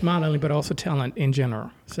 Not just modeling, but also talent in general.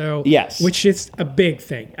 So yes, which is a big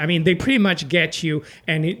thing. I mean, they pretty much get you,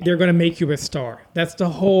 and they're going to make you a star. That's the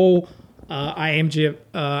whole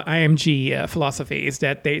IMG philosophy, is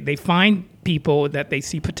that they find people that they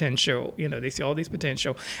see potential. They see all these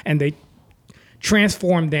potential, and they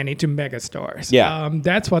transform them into megastars. Yeah.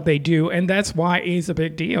 That's what they do, and that's why it's a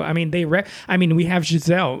big deal. I mean, we have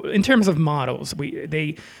Giselle in terms of models.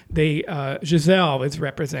 Giselle is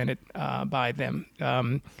represented by them.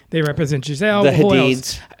 They represent Giselle. The Who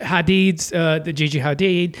Hadids. else? Hadids, the Gigi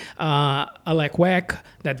Hadid, Alec Weck,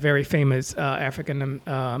 that very famous African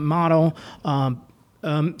model.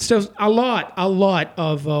 So a lot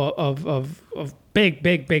of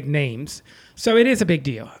big names. So it is a big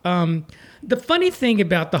deal. The funny thing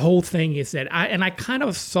about the whole thing is that I kind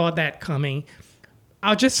of saw that coming.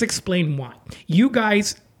 I'll just explain why. You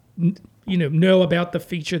guys, know about the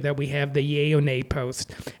feature that we have, the Yay or Nay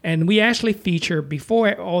post, and we actually feature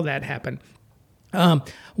before all that happened.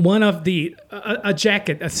 One of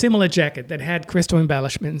a similar jacket that had crystal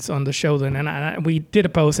embellishments on the shoulder, and we did a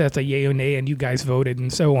post as a Yay or Nay, and you guys voted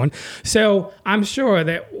and so on. So I'm sure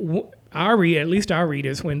that our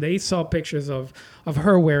readers, when they saw pictures of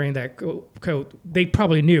her wearing that coat, they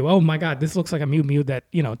probably knew, oh my God, this looks like a Miu Miu that,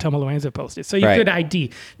 Thelma Lorenzo posted. So you could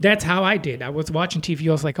ID. That's how I did. I was watching TV.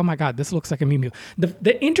 I was like, oh my God, this looks like a Miu Miu.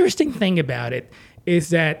 The interesting thing about it is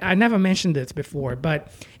that, I never mentioned this before,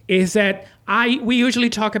 but is that we usually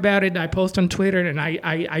talk about it. I post on Twitter, and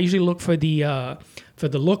I usually look for the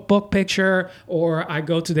lookbook picture, or I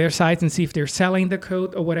go to their sites and see if they're selling the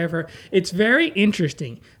coat or whatever. It's very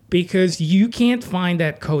interesting because you can't find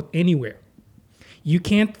that coat anywhere. You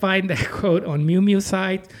can't find that coat on Miu Miu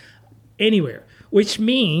site anywhere, which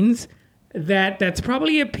means that that's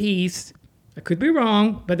probably a piece, I could be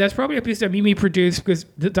wrong, but that's probably a piece that Miu Miu produced, because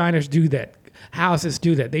designers do that. Houses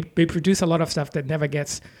do that. They produce a lot of stuff that never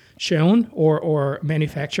gets shown or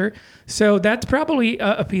manufactured. So that's probably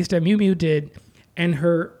a piece that Miu Miu did, and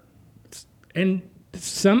her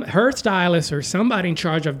stylist or somebody in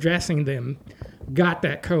charge of dressing them got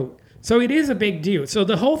that coat. So it is a big deal. So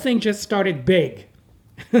the whole thing just started big.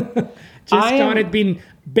 Started being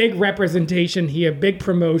big representation here, big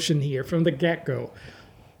promotion here from the get-go.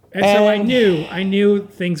 And so I knew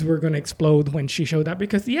things were going to explode when she showed up,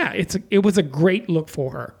 because it was a great look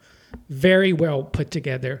for her. Very well put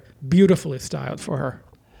together, beautifully styled for her.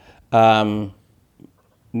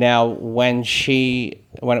 Now, when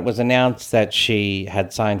it was announced that she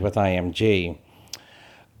had signed with IMG,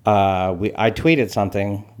 I tweeted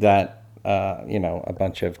something that a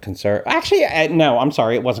bunch of I'm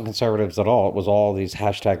sorry, it wasn't conservatives at all. It was all these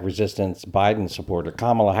 #resistance Biden supporters,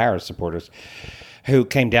 Kamala Harris supporters, who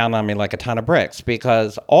came down on me like a ton of bricks,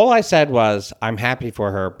 because all I said was, I'm happy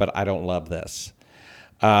for her, but I don't love this.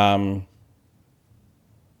 And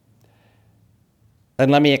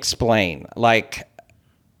let me explain.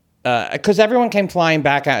 Because everyone came flying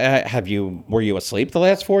back. Were you asleep the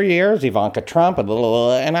last 4 years? Ivanka Trump,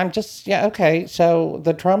 and I'm just, okay. So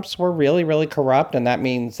the Trumps were really, really corrupt, and that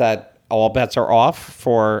means that all bets are off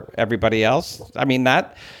for everybody else. I mean,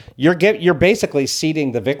 that you're basically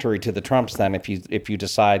ceding the victory to the Trumps then, if you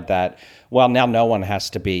decide that, well, now no one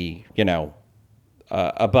has to be,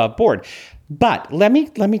 above board. But let me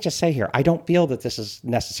just say here, I don't feel that this is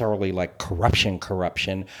necessarily like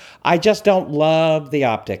corruption. I just don't love the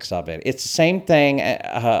optics of it. It's the same thing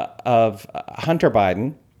of Hunter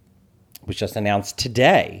Biden, which just announced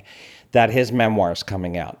today that his memoir is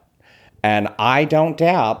coming out. And I don't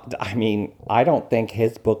think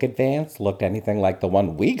his book advance looked anything like the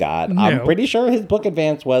one we got. No. I'm pretty sure his book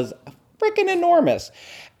advance was freaking enormous.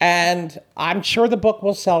 And I'm sure the book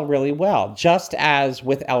will sell really well. Just as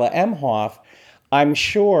with Ella Emhoff, I'm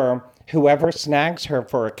sure whoever snags her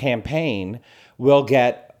for a campaign will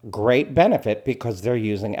get great benefit because they're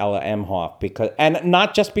using Ella Emhoff. And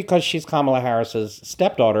not just because she's Kamala Harris's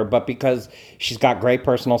stepdaughter, but because she's got great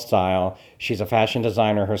personal style. She's a fashion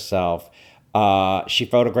designer herself. She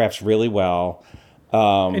photographs really well.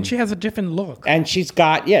 And she has a different look. And she's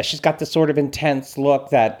got this sort of intense look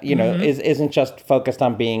that, isn't just focused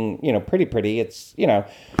on being, pretty. It's,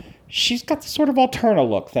 she's got this sort of alterna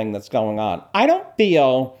look thing that's going on. I don't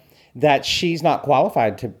feel that she's not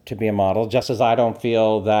qualified to be a model, just as I don't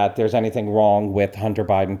feel that there's anything wrong with Hunter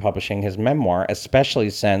Biden publishing his memoir, especially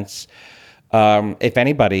since if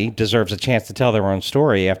anybody deserves a chance to tell their own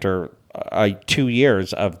story after 2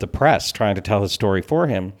 years of the press trying to tell his story for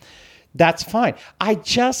him, that's fine. I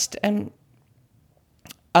just am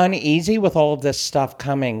uneasy with all of this stuff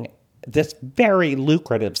this very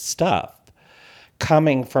lucrative stuff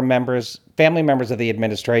coming from family members of the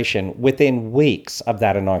administration within weeks of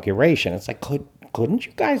that inauguration. It's like, couldn't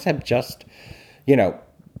you guys have just,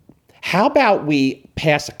 how about we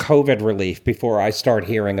pass a COVID relief before I start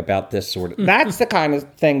hearing about this sort of, that's the kind of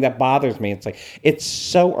thing that bothers me. It's like, it's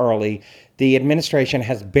so early. The administration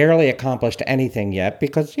has barely accomplished anything yet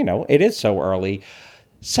because, it is so early.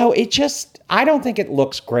 So I don't think it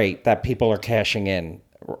looks great that people are cashing in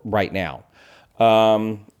right now.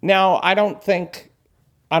 Now, I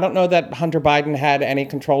don't know that Hunter Biden had any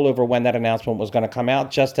control over when that announcement was going to come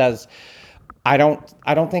out, just as I don't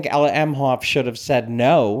think Ella Emhoff should have said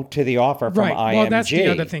no to the offer from IMG. Well, that's the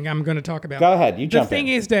other thing I'm going to talk about. Go ahead, you jump in. The thing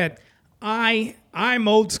is that I'm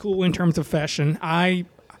old school in terms of fashion. I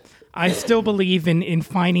still believe in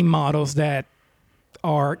finding models that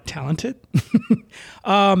are talented.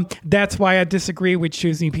 That's why I disagree with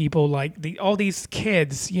choosing people like all these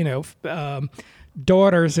kids,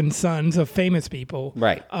 daughters and sons of famous people,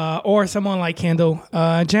 right? Or someone like Kendall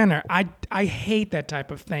Jenner. I hate that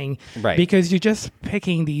type of thing, right? Because you're just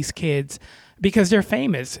picking these kids because they're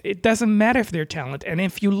famous. It doesn't matter if they're talented. And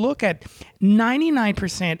if you look at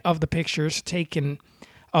 99% of the pictures taken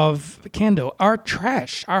of Kendall are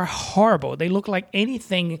trash, are horrible. They look like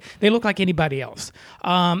anything. They look like anybody else.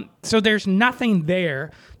 So there's nothing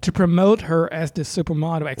there to promote her as the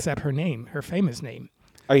supermodel except her name, her famous name.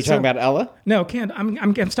 Are you talking about Ella? No, Kendall.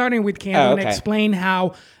 I'm starting with Kendall and explain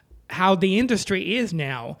how the industry is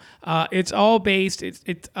now. It's all based.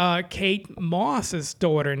 It's Kate Moss's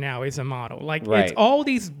daughter now is a model. Like It's all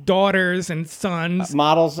these daughters and sons.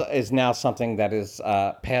 Models is now something that is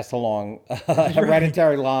passed along a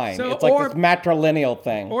hereditary line. So, it's like this matrilineal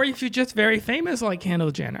thing. Or if you're just very famous like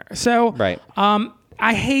Kendall Jenner. So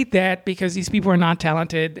I hate that because these people are not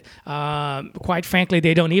talented. Quite frankly,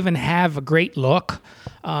 they don't even have a great look.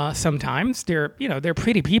 Sometimes they're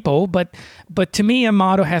pretty people, but to me, a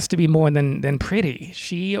model has to be more than pretty.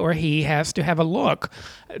 She or he has to have a look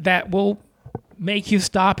that will make you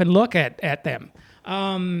stop and look at them.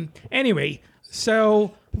 Anyway,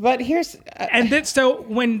 so. But here's and then so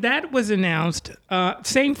when that was announced,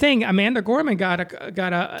 same thing. Amanda Gorman got a.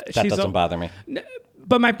 That doesn't bother me.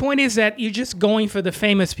 But my point is that you're just going for the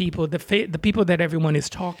famous people, the people that everyone is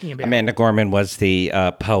talking about. Amanda Gorman was the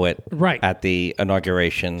poet at the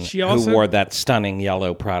inauguration who wore that stunning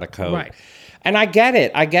yellow Prada coat. Right. And I get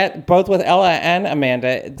it. I get both with Ella and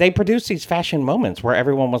Amanda. They produce these fashion moments where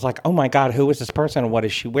everyone was like, oh my God, who is this person and what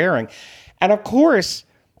is she wearing? And of course,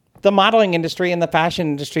 the modeling industry and the fashion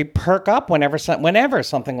industry perk up whenever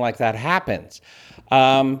something like that happens.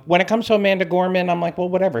 When it comes to Amanda Gorman, I'm like, well,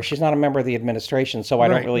 whatever. She's not a member of the administration, so I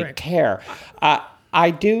don't really care.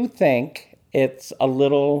 I do think it's a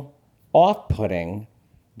little off-putting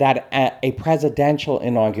that a presidential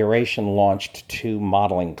inauguration launched 2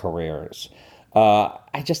 modeling careers.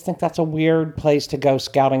 I just think that's a weird place to go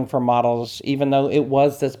scouting for models, even though it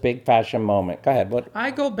was this big fashion moment. Go ahead. What?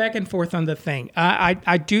 I go back and forth on the thing.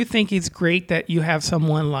 I do think it's great that you have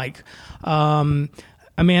someone like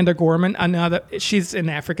Amanda Gorman, she's an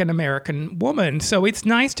African-American woman. So it's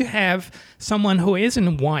nice to have someone who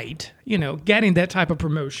isn't white, getting that type of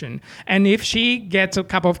promotion. And if she gets a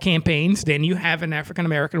couple of campaigns, then you have an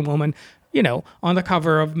African-American woman, on the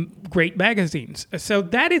cover of great magazines. So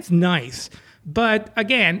that is nice. But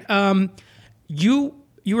again,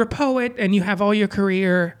 you're a poet and you have all your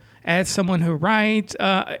career as someone who writes.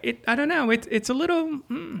 I don't know. It's a little.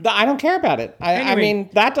 I don't care about it. I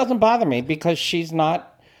mean, that doesn't bother me because she's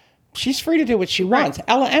free to do what she wants.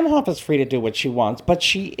 Ella Emhoff is free to do what she wants, but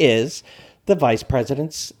she is the vice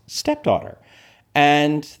president's stepdaughter.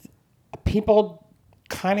 And people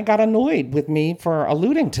kind of got annoyed with me for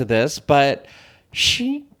alluding to this, but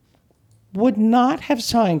she would not have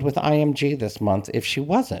signed with IMG this month if she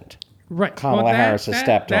wasn't Kamala Harris's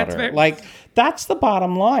stepdaughter. That's the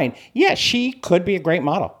bottom line. Yeah, she could be a great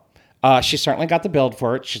model. She certainly got the build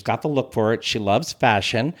for it. She's got the look for it. She loves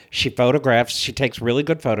fashion. She photographs. She takes really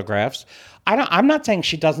good photographs. I'm not saying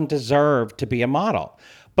she doesn't deserve to be a model,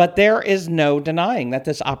 but there is no denying that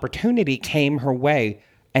this opportunity came her way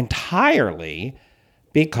entirely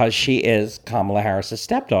because she is Kamala Harris's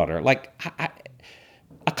stepdaughter.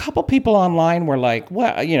 A couple people online were like,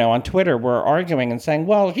 well, on Twitter were arguing and saying,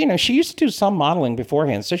 well, she used to do some modeling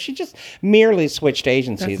beforehand, so she just merely switched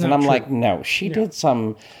agencies. And I'm like, no, she did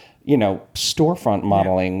some, storefront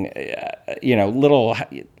modeling, little,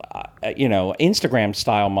 Instagram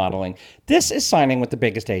style modeling. This is signing with the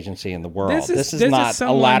biggest agency in the world. This is not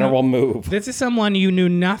a lateral move. This is someone you knew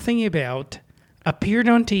nothing about, appeared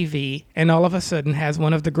on TV, and all of a sudden has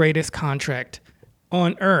one of the greatest contracts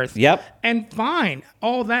on earth. Yep. And fine,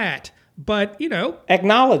 all that. But,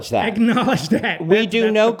 acknowledge that. We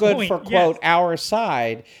do no good for, quote, our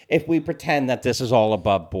side if we pretend that this is all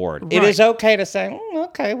above board. Right. It is okay to say,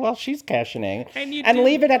 okay, well, she's cashing in. And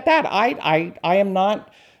leave it at that. I am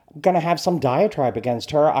not going to have some diatribe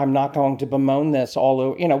against her. I'm not going to bemoan this all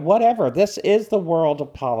over, whatever. This is the world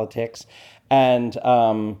of politics. And,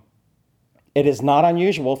 it is not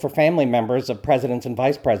unusual for family members of presidents and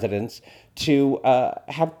vice presidents to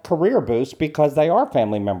have career boosts because they are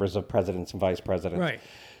family members of presidents and vice presidents. Right.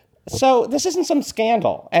 So this isn't some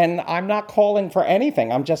scandal, and I'm not calling for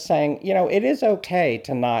anything. I'm just saying, it is okay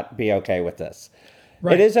to not be okay with this.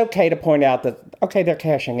 Right. It is okay to point out that, okay, they're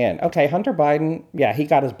cashing in. Okay, Hunter Biden, yeah, he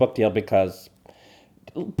got his book deal because,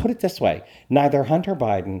 put it this way, neither Hunter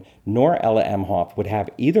Biden nor Ella Emhoff would have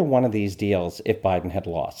either one of these deals if Biden had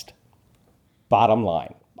lost. Bottom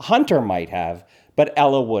line. Hunter might have, but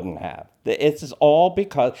Ella wouldn't have. It's all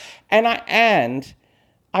because, and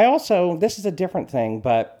I also, this is a different thing,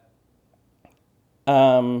 but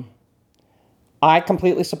I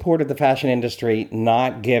completely supported the fashion industry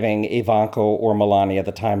not giving Ivanka or Melania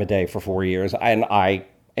the time of day for 4 years, and I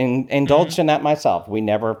indulged in that myself. We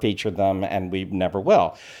never featured them, and we never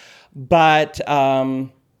will. But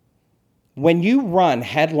when you run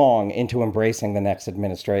headlong into embracing the next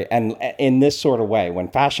administration, and in this sort of way, when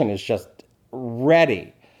fashion is just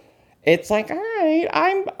ready, it's like, all right,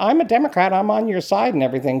 I'm a Democrat, I'm on your side and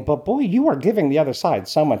everything, but boy, you are giving the other side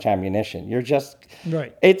so much ammunition. You're just,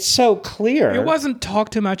 right. It's so clear. It wasn't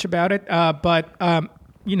talked too much about it, but I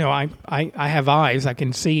have eyes, I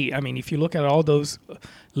can see. I mean, if you look at all those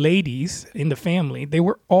ladies in the family, they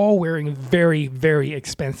were all wearing very, very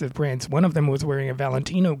expensive brands. One of them was wearing a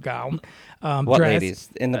Valentino gown. What dress. Ladies?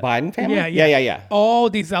 In the Biden family? Yeah. All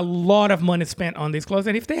these, a lot of money spent on these clothes.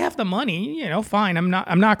 And if they have the money, fine. I'm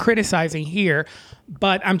not criticizing here,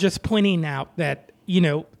 but I'm just pointing out that,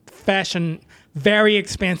 fashion, very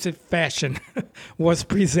expensive fashion was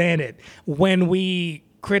presented when we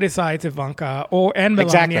criticize Ivanka and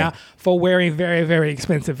Melania for wearing very, very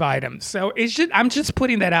expensive items. So I'm just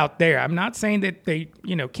putting that out there. I'm not saying that they,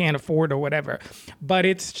 can't afford or whatever, but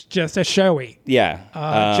it's just a showy. Yeah.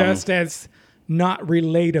 Just as not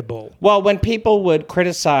relatable. Well, when people would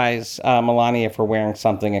criticize Melania for wearing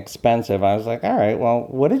something expensive, I was like, all right, well,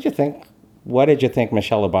 what did you think? What did you think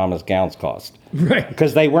Michelle Obama's gowns cost? Right.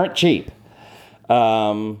 Because they weren't cheap.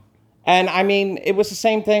 And I mean, it was the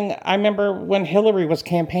same thing. I remember when Hillary was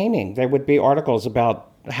campaigning, there would be articles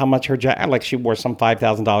about how much her jacket, like she wore some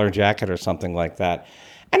 $5,000 jacket or something like that.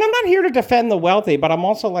 And I'm not here to defend the wealthy, but I'm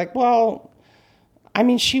also like, well, I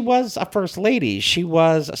mean, she was a first lady. She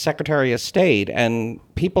was a secretary of state, and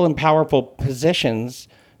people in powerful positions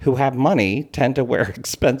who have money tend to wear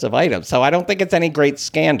expensive items. So I don't think it's any great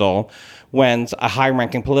scandal when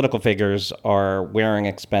high-ranking political figures are wearing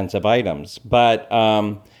expensive items. But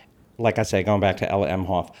like I say, going back to Ella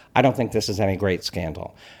Emhoff, I don't think this is any great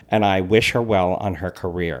scandal. And I wish her well on her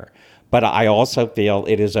career. But I also feel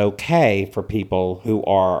it is okay for people who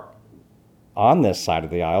are on this side of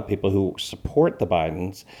the aisle, people who support the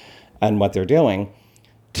Bidens and what they're doing,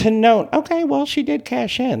 to note, okay, well, she did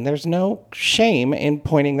cash in. There's no shame in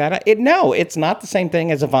pointing that out. No, it's not the same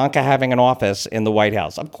thing as Ivanka having an office in the White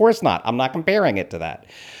House. Of course not. I'm not comparing it to that.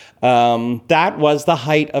 That was the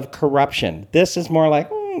height of corruption. This is more like,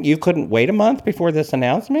 you couldn't wait a month before this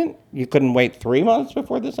announcement? You couldn't wait 3 months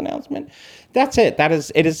before this announcement? That's it.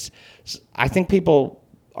 It is. I think people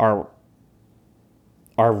are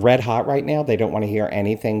red hot right now. They don't want to hear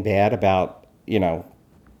anything bad about,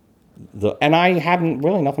 and I haven't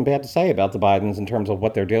really nothing bad to say about the Bidens in terms of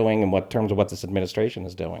what they're doing and terms of what this administration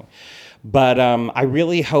is doing. But I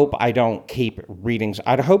really hope I don't keep reading.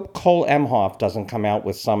 I hope Cole Emhoff doesn't come out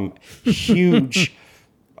with some huge,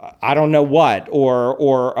 I don't know what,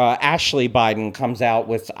 or Ashley Biden comes out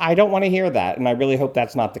with. I don't want to hear that, and I really hope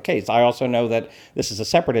that's not the case. I also know that this is a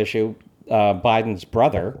separate issue. Biden's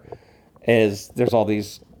brother there's all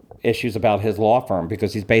these issues about his law firm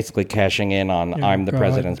because he's basically cashing in on I'm the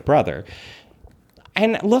president's brother.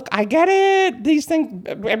 And look, I get it. These things,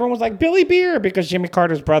 everyone was like, Billy Beer, because Jimmy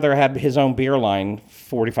Carter's brother had his own beer line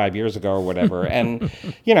 45 years ago or whatever. And,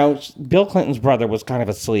 Bill Clinton's brother was kind of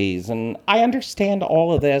a sleaze. And I understand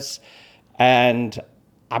all of this. And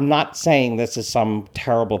I'm not saying this is some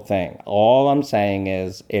terrible thing. All I'm saying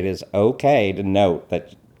is it is okay to note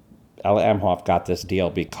that Ella Emhoff got this deal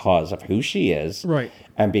because of who she is. Right.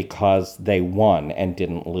 And because they won and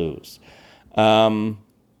didn't lose.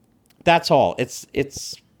 That's all.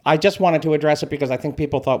 It's. I just wanted to address it because I think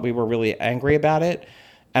people thought we were really angry about it,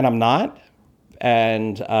 and I'm not.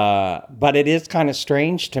 And but it is kind of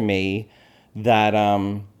strange to me that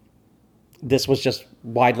this was just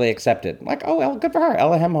widely accepted. Like, oh, well, good for her,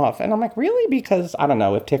 Ella Emhoff. And I'm like, really? Because I don't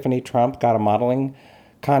know, if Tiffany Trump got a modeling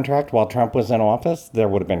contract while Trump was in office, there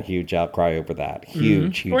would have been huge outcry over that.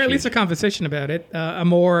 Huge. Or at least a conversation about it. A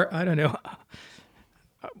more, I don't know,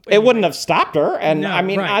 It wouldn't have stopped her. And No, I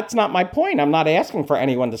mean, right. that's not my point. I'm not asking for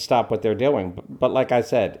anyone to stop what they're doing. But like I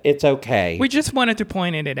said, it's okay. We just wanted to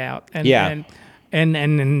point it out. And, Yeah.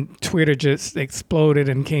 and Twitter just exploded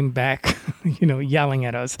and came back, yelling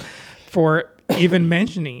at us for even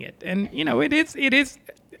mentioning it. And, it is,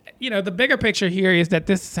 the bigger picture here is that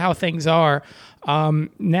this is how things are.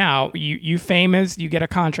 Now you famous, you get a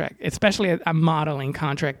contract, especially a modeling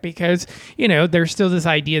contract, because there's still this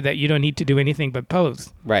idea that you don't need to do anything but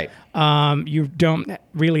pose. Right. You don't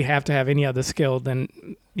really have to have any other skill than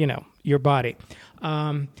your body.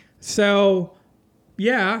 So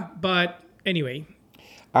yeah, but anyway.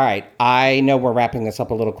 All right. I know we're wrapping this up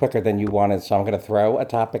a little quicker than you wanted, so I'm going to throw a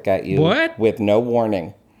topic at you. What? With no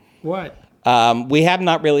warning. What? We have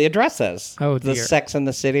not really addressed this. Oh, the dear. Sex and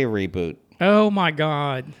the City reboot. Oh my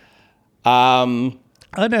God.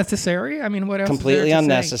 Unnecessary. I mean, what else? Completely is there to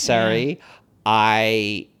unnecessary. say?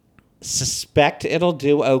 I suspect it'll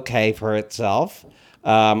do okay for itself.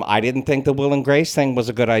 I didn't think the Will and Grace thing was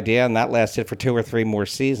a good idea, and that lasted for 2 or 3 more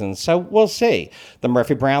seasons. So we'll see. The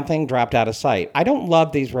Murphy Brown thing dropped out of sight. I don't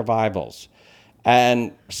love these revivals.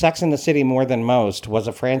 And Sex and the City, more than most, was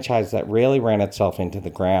a franchise that really ran itself into the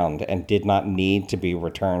ground and did not need to be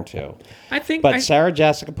returned to. But Sarah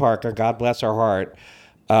Jessica Parker, God bless her heart,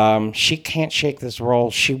 she can't shake this role.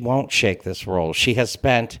 She won't shake this role. She has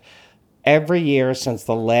spent every year since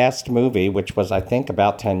the last movie, which was, I think,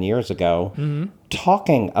 about 10 years ago,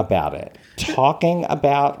 talking about it, talking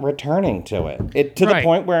about returning to it, to the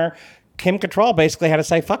point where Kim Cattrall basically had to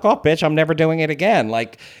say, fuck off, bitch, I'm never doing it again.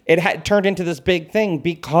 Like, it had turned into this big thing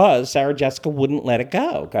because Sarah Jessica wouldn't let it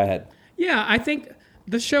go. Go ahead. Yeah, I think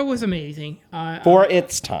the show was amazing. For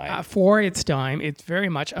its time. For its time. It's very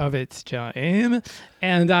much of its time.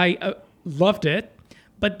 And I loved it.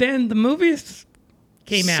 But then the movies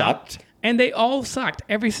came out. And they all sucked.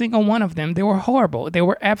 Every single one of them. They were horrible. They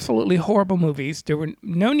were absolutely horrible movies. There were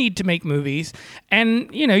no need to make movies.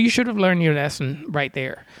 And, you should have learned your lesson right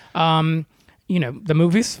there. The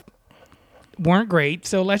movies weren't great.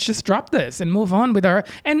 So let's just drop this and move on with our...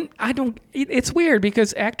 And it's weird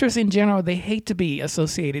because actors in general, they hate to be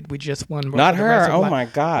associated with just one role. Not her. Oh, my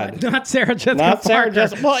God. Not Sarah Jessica Not Sarah Parker.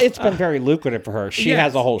 Jessica. Well, it's been very lucrative for her. She Yes.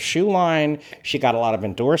 has a whole shoe line. She got a lot of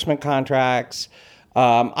endorsement contracts.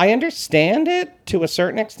 I understand it to a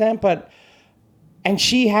certain extent, and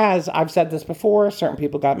she has, I've said this before, certain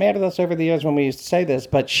people got mad at us over the years when we used to say this,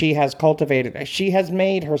 but she has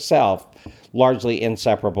made herself largely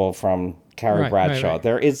inseparable from Carrie Bradshaw. Right.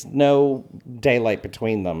 There is no daylight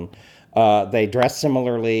between them. They dress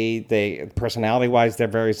similarly. Personality-wise, they're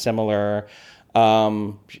very similar. We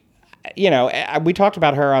talked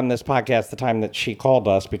about her on this podcast the time that she called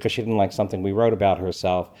us because she didn't like something we wrote about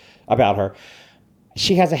her.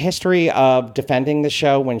 She has a history of defending the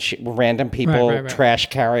show when random people trash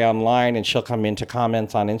Carrie online, and she'll come into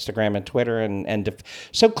comments on Instagram and Twitter.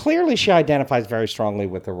 So clearly she identifies very strongly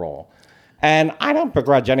with the role. And I don't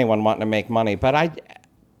begrudge anyone wanting to make money, but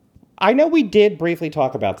I know we did briefly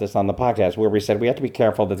talk about this on the podcast where we said we have to be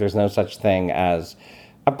careful that there's no such thing as...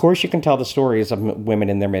 Of course, you can tell the stories of women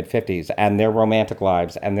in their mid-50s and their romantic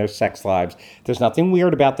lives and their sex lives. There's nothing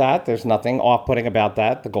weird about that. There's nothing off-putting about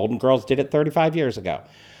that. The Golden Girls did it 35 years ago.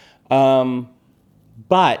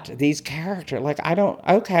 But these characters,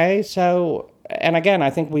 so... And again,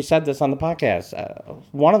 I think we said this on the podcast.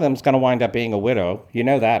 One of them is going to wind up being a widow. You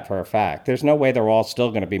know that for a fact. There's no way they're all still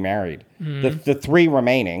going to be married. The 3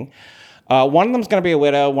 remaining. One of them is going to be a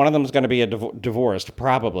widow. One of them is going to be divorced,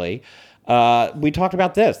 probably. We talked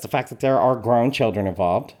about this, the fact that there are grown children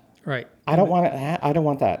involved. Right. I don't want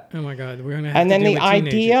that. Oh my God, we're gonna have and to then deal the with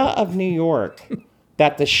teenagers. idea of New York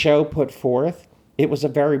that the show put forth, it was a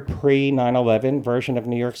very pre-9/11 version of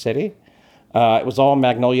New York City. It was all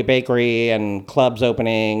Magnolia Bakery and clubs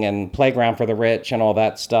opening and playground for the rich and all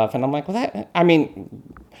that stuff. And I'm like,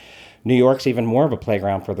 New York's even more of a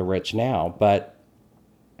playground for the rich now, but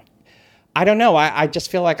I don't know. I just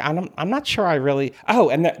feel like I'm not sure I really... Oh,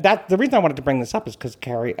 and the reason I wanted to bring this up is because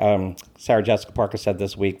Sarah Jessica Parker said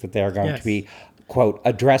this week that they're going to be, quote,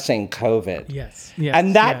 addressing COVID. Yes.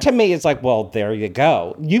 And that to me is like, well, there you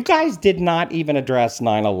go. You guys did not even address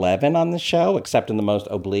 9/11 on the show, except in the most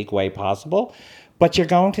oblique way possible. But you're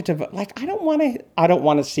going to... I don't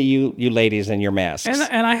want to see you ladies in your masks.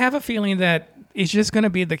 And I have a feeling that it's just going to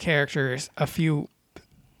be the characters a few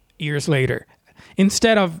years later.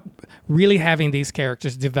 Instead of really having these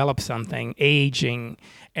characters develop something, aging,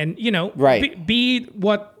 and, be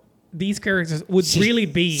what these characters would really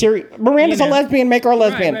be. Miranda's a lesbian, make her a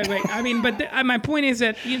lesbian. Right. I mean, but my point is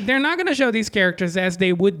that they're not going to show these characters as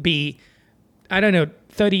they would be, I don't know,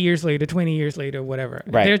 30 years later, 20 years later, whatever.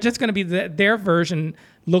 Right. They're just going to be their version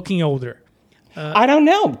looking older. I don't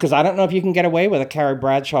know, because I don't know if you can get away with a Carrie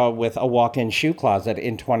Bradshaw with a walk-in shoe closet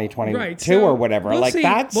in 2022 or whatever. We'll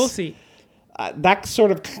see. That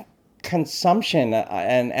sort of consumption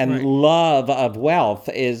and love of wealth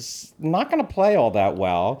is not going to play all that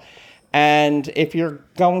well. And if you're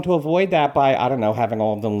going to avoid that by, I don't know, having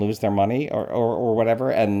all of them lose their money or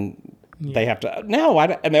whatever, and they have to, and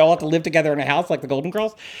they all have to live together in a house like the Golden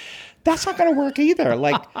Girls, that's not going to work either.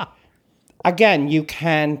 Like, again, you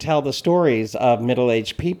can tell the stories of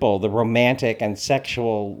middle-aged people, the romantic and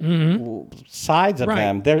sexual sides of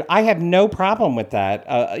them. I have no problem with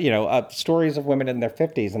that. Stories of women in their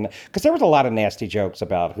 50s, and because there was a lot of nasty jokes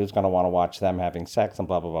about who's going to want to watch them having sex and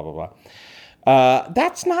blah, blah, blah, blah, blah.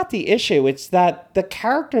 That's not the issue. It's that the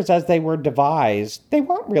characters as they were devised, they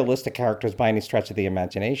weren't realistic characters by any stretch of the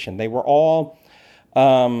imagination. They were all...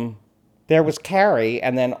 there was Carrie,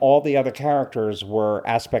 and then all the other characters were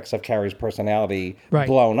aspects of Carrie's personality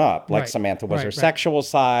blown up. Like Samantha was her sexual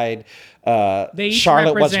side,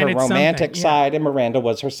 Charlotte was her romantic side, and Miranda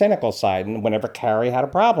was her cynical side. And whenever Carrie had a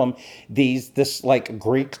problem, this like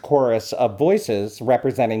Greek chorus of voices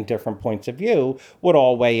representing different points of view would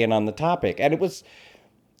all weigh in on the topic. And it was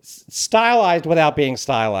stylized without being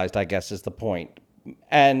stylized, I guess is the point.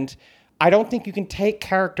 And I don't think you can take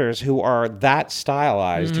characters who are that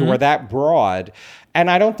stylized, who are that broad,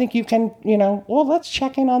 and I don't think you can, let's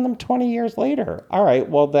check in on them 20 years later. All right,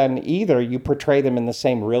 well then either you portray them in the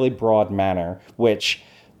same really broad manner, which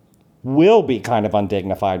will be kind of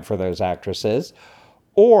undignified for those actresses,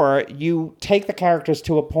 or you take the characters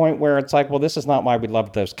to a point where it's like, well, this is not why we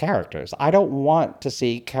loved those characters. I don't want to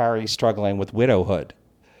see Carrie struggling with widowhood.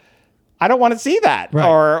 I don't want to see that. Right.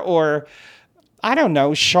 Or I don't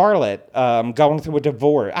know, Charlotte going through a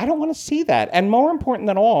divorce. I don't want to see that. And more important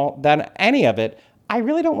than any of it, I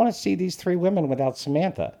really don't want to see these three women without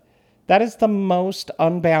Samantha. That is the most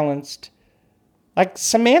unbalanced. Like,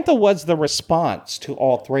 Samantha was the response to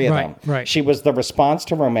all three of them. Right. She was the response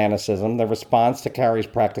to romanticism, the response to Carrie's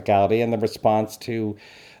practicality, and the response to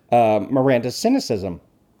Miranda's cynicism.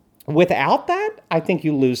 Without that, I think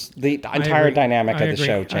you lose the entire dynamic of the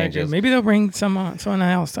show changes. Maybe they'll bring someone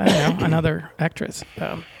else. I don't know, another actress.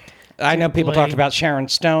 I know people talked about Sharon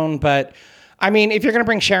Stone, but I mean, if you're going to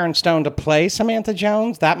bring Sharon Stone to play Samantha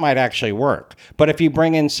Jones, that might actually work. But if you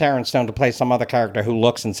bring in Sharon Stone to play some other character who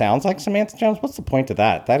looks and sounds like Samantha Jones, what's the point of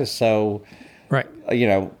that? That is so,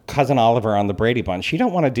 Cousin Oliver on the Brady Bunch. You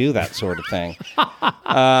don't want to do that sort of thing.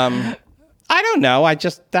 I don't know.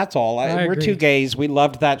 That's all. We're two gays. We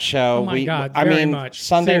loved that show. Oh my God, very much.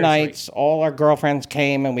 Sunday Seriously. nights, all our girlfriends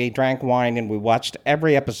came and we drank wine and we watched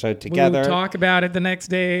every episode together. We would talk about it the next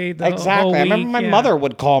day. Exactly. I remember my mother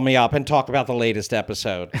would call me up and talk about the latest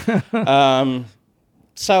episode.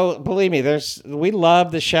 So believe me, we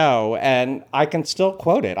love the show, and I can still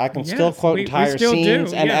quote it. I can still quote entire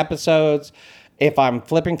scenes and episodes. If I'm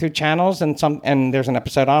flipping through channels and there's an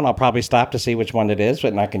episode on, I'll probably stop to see which one it is,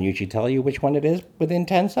 and I can usually tell you which one it is within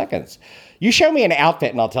 10 seconds. You show me an outfit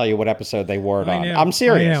and I'll tell you what episode they wore it on. I'm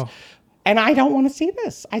serious. I know. And I don't want to see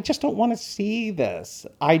this. I just don't want to see this.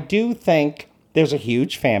 I do think there's a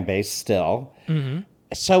huge fan base still. Mm-hmm.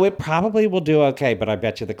 So it probably will do okay, but I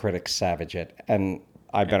bet you the critics savage it. And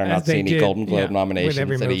I better not see any Golden Globe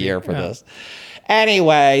nominations in a year for this.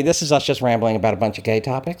 Anyway, this is us just rambling about a bunch of gay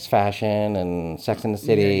topics, fashion and Sex and the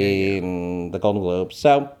City and the Golden Globes.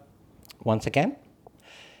 So, once again,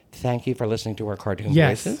 thank you for listening to our cartoon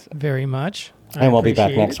voices. Yes, very much. And we'll be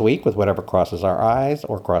back next week with whatever crosses our eyes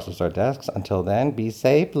or crosses our desks. Until then, be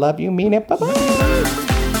safe. Love you. Mean it. Bye-bye.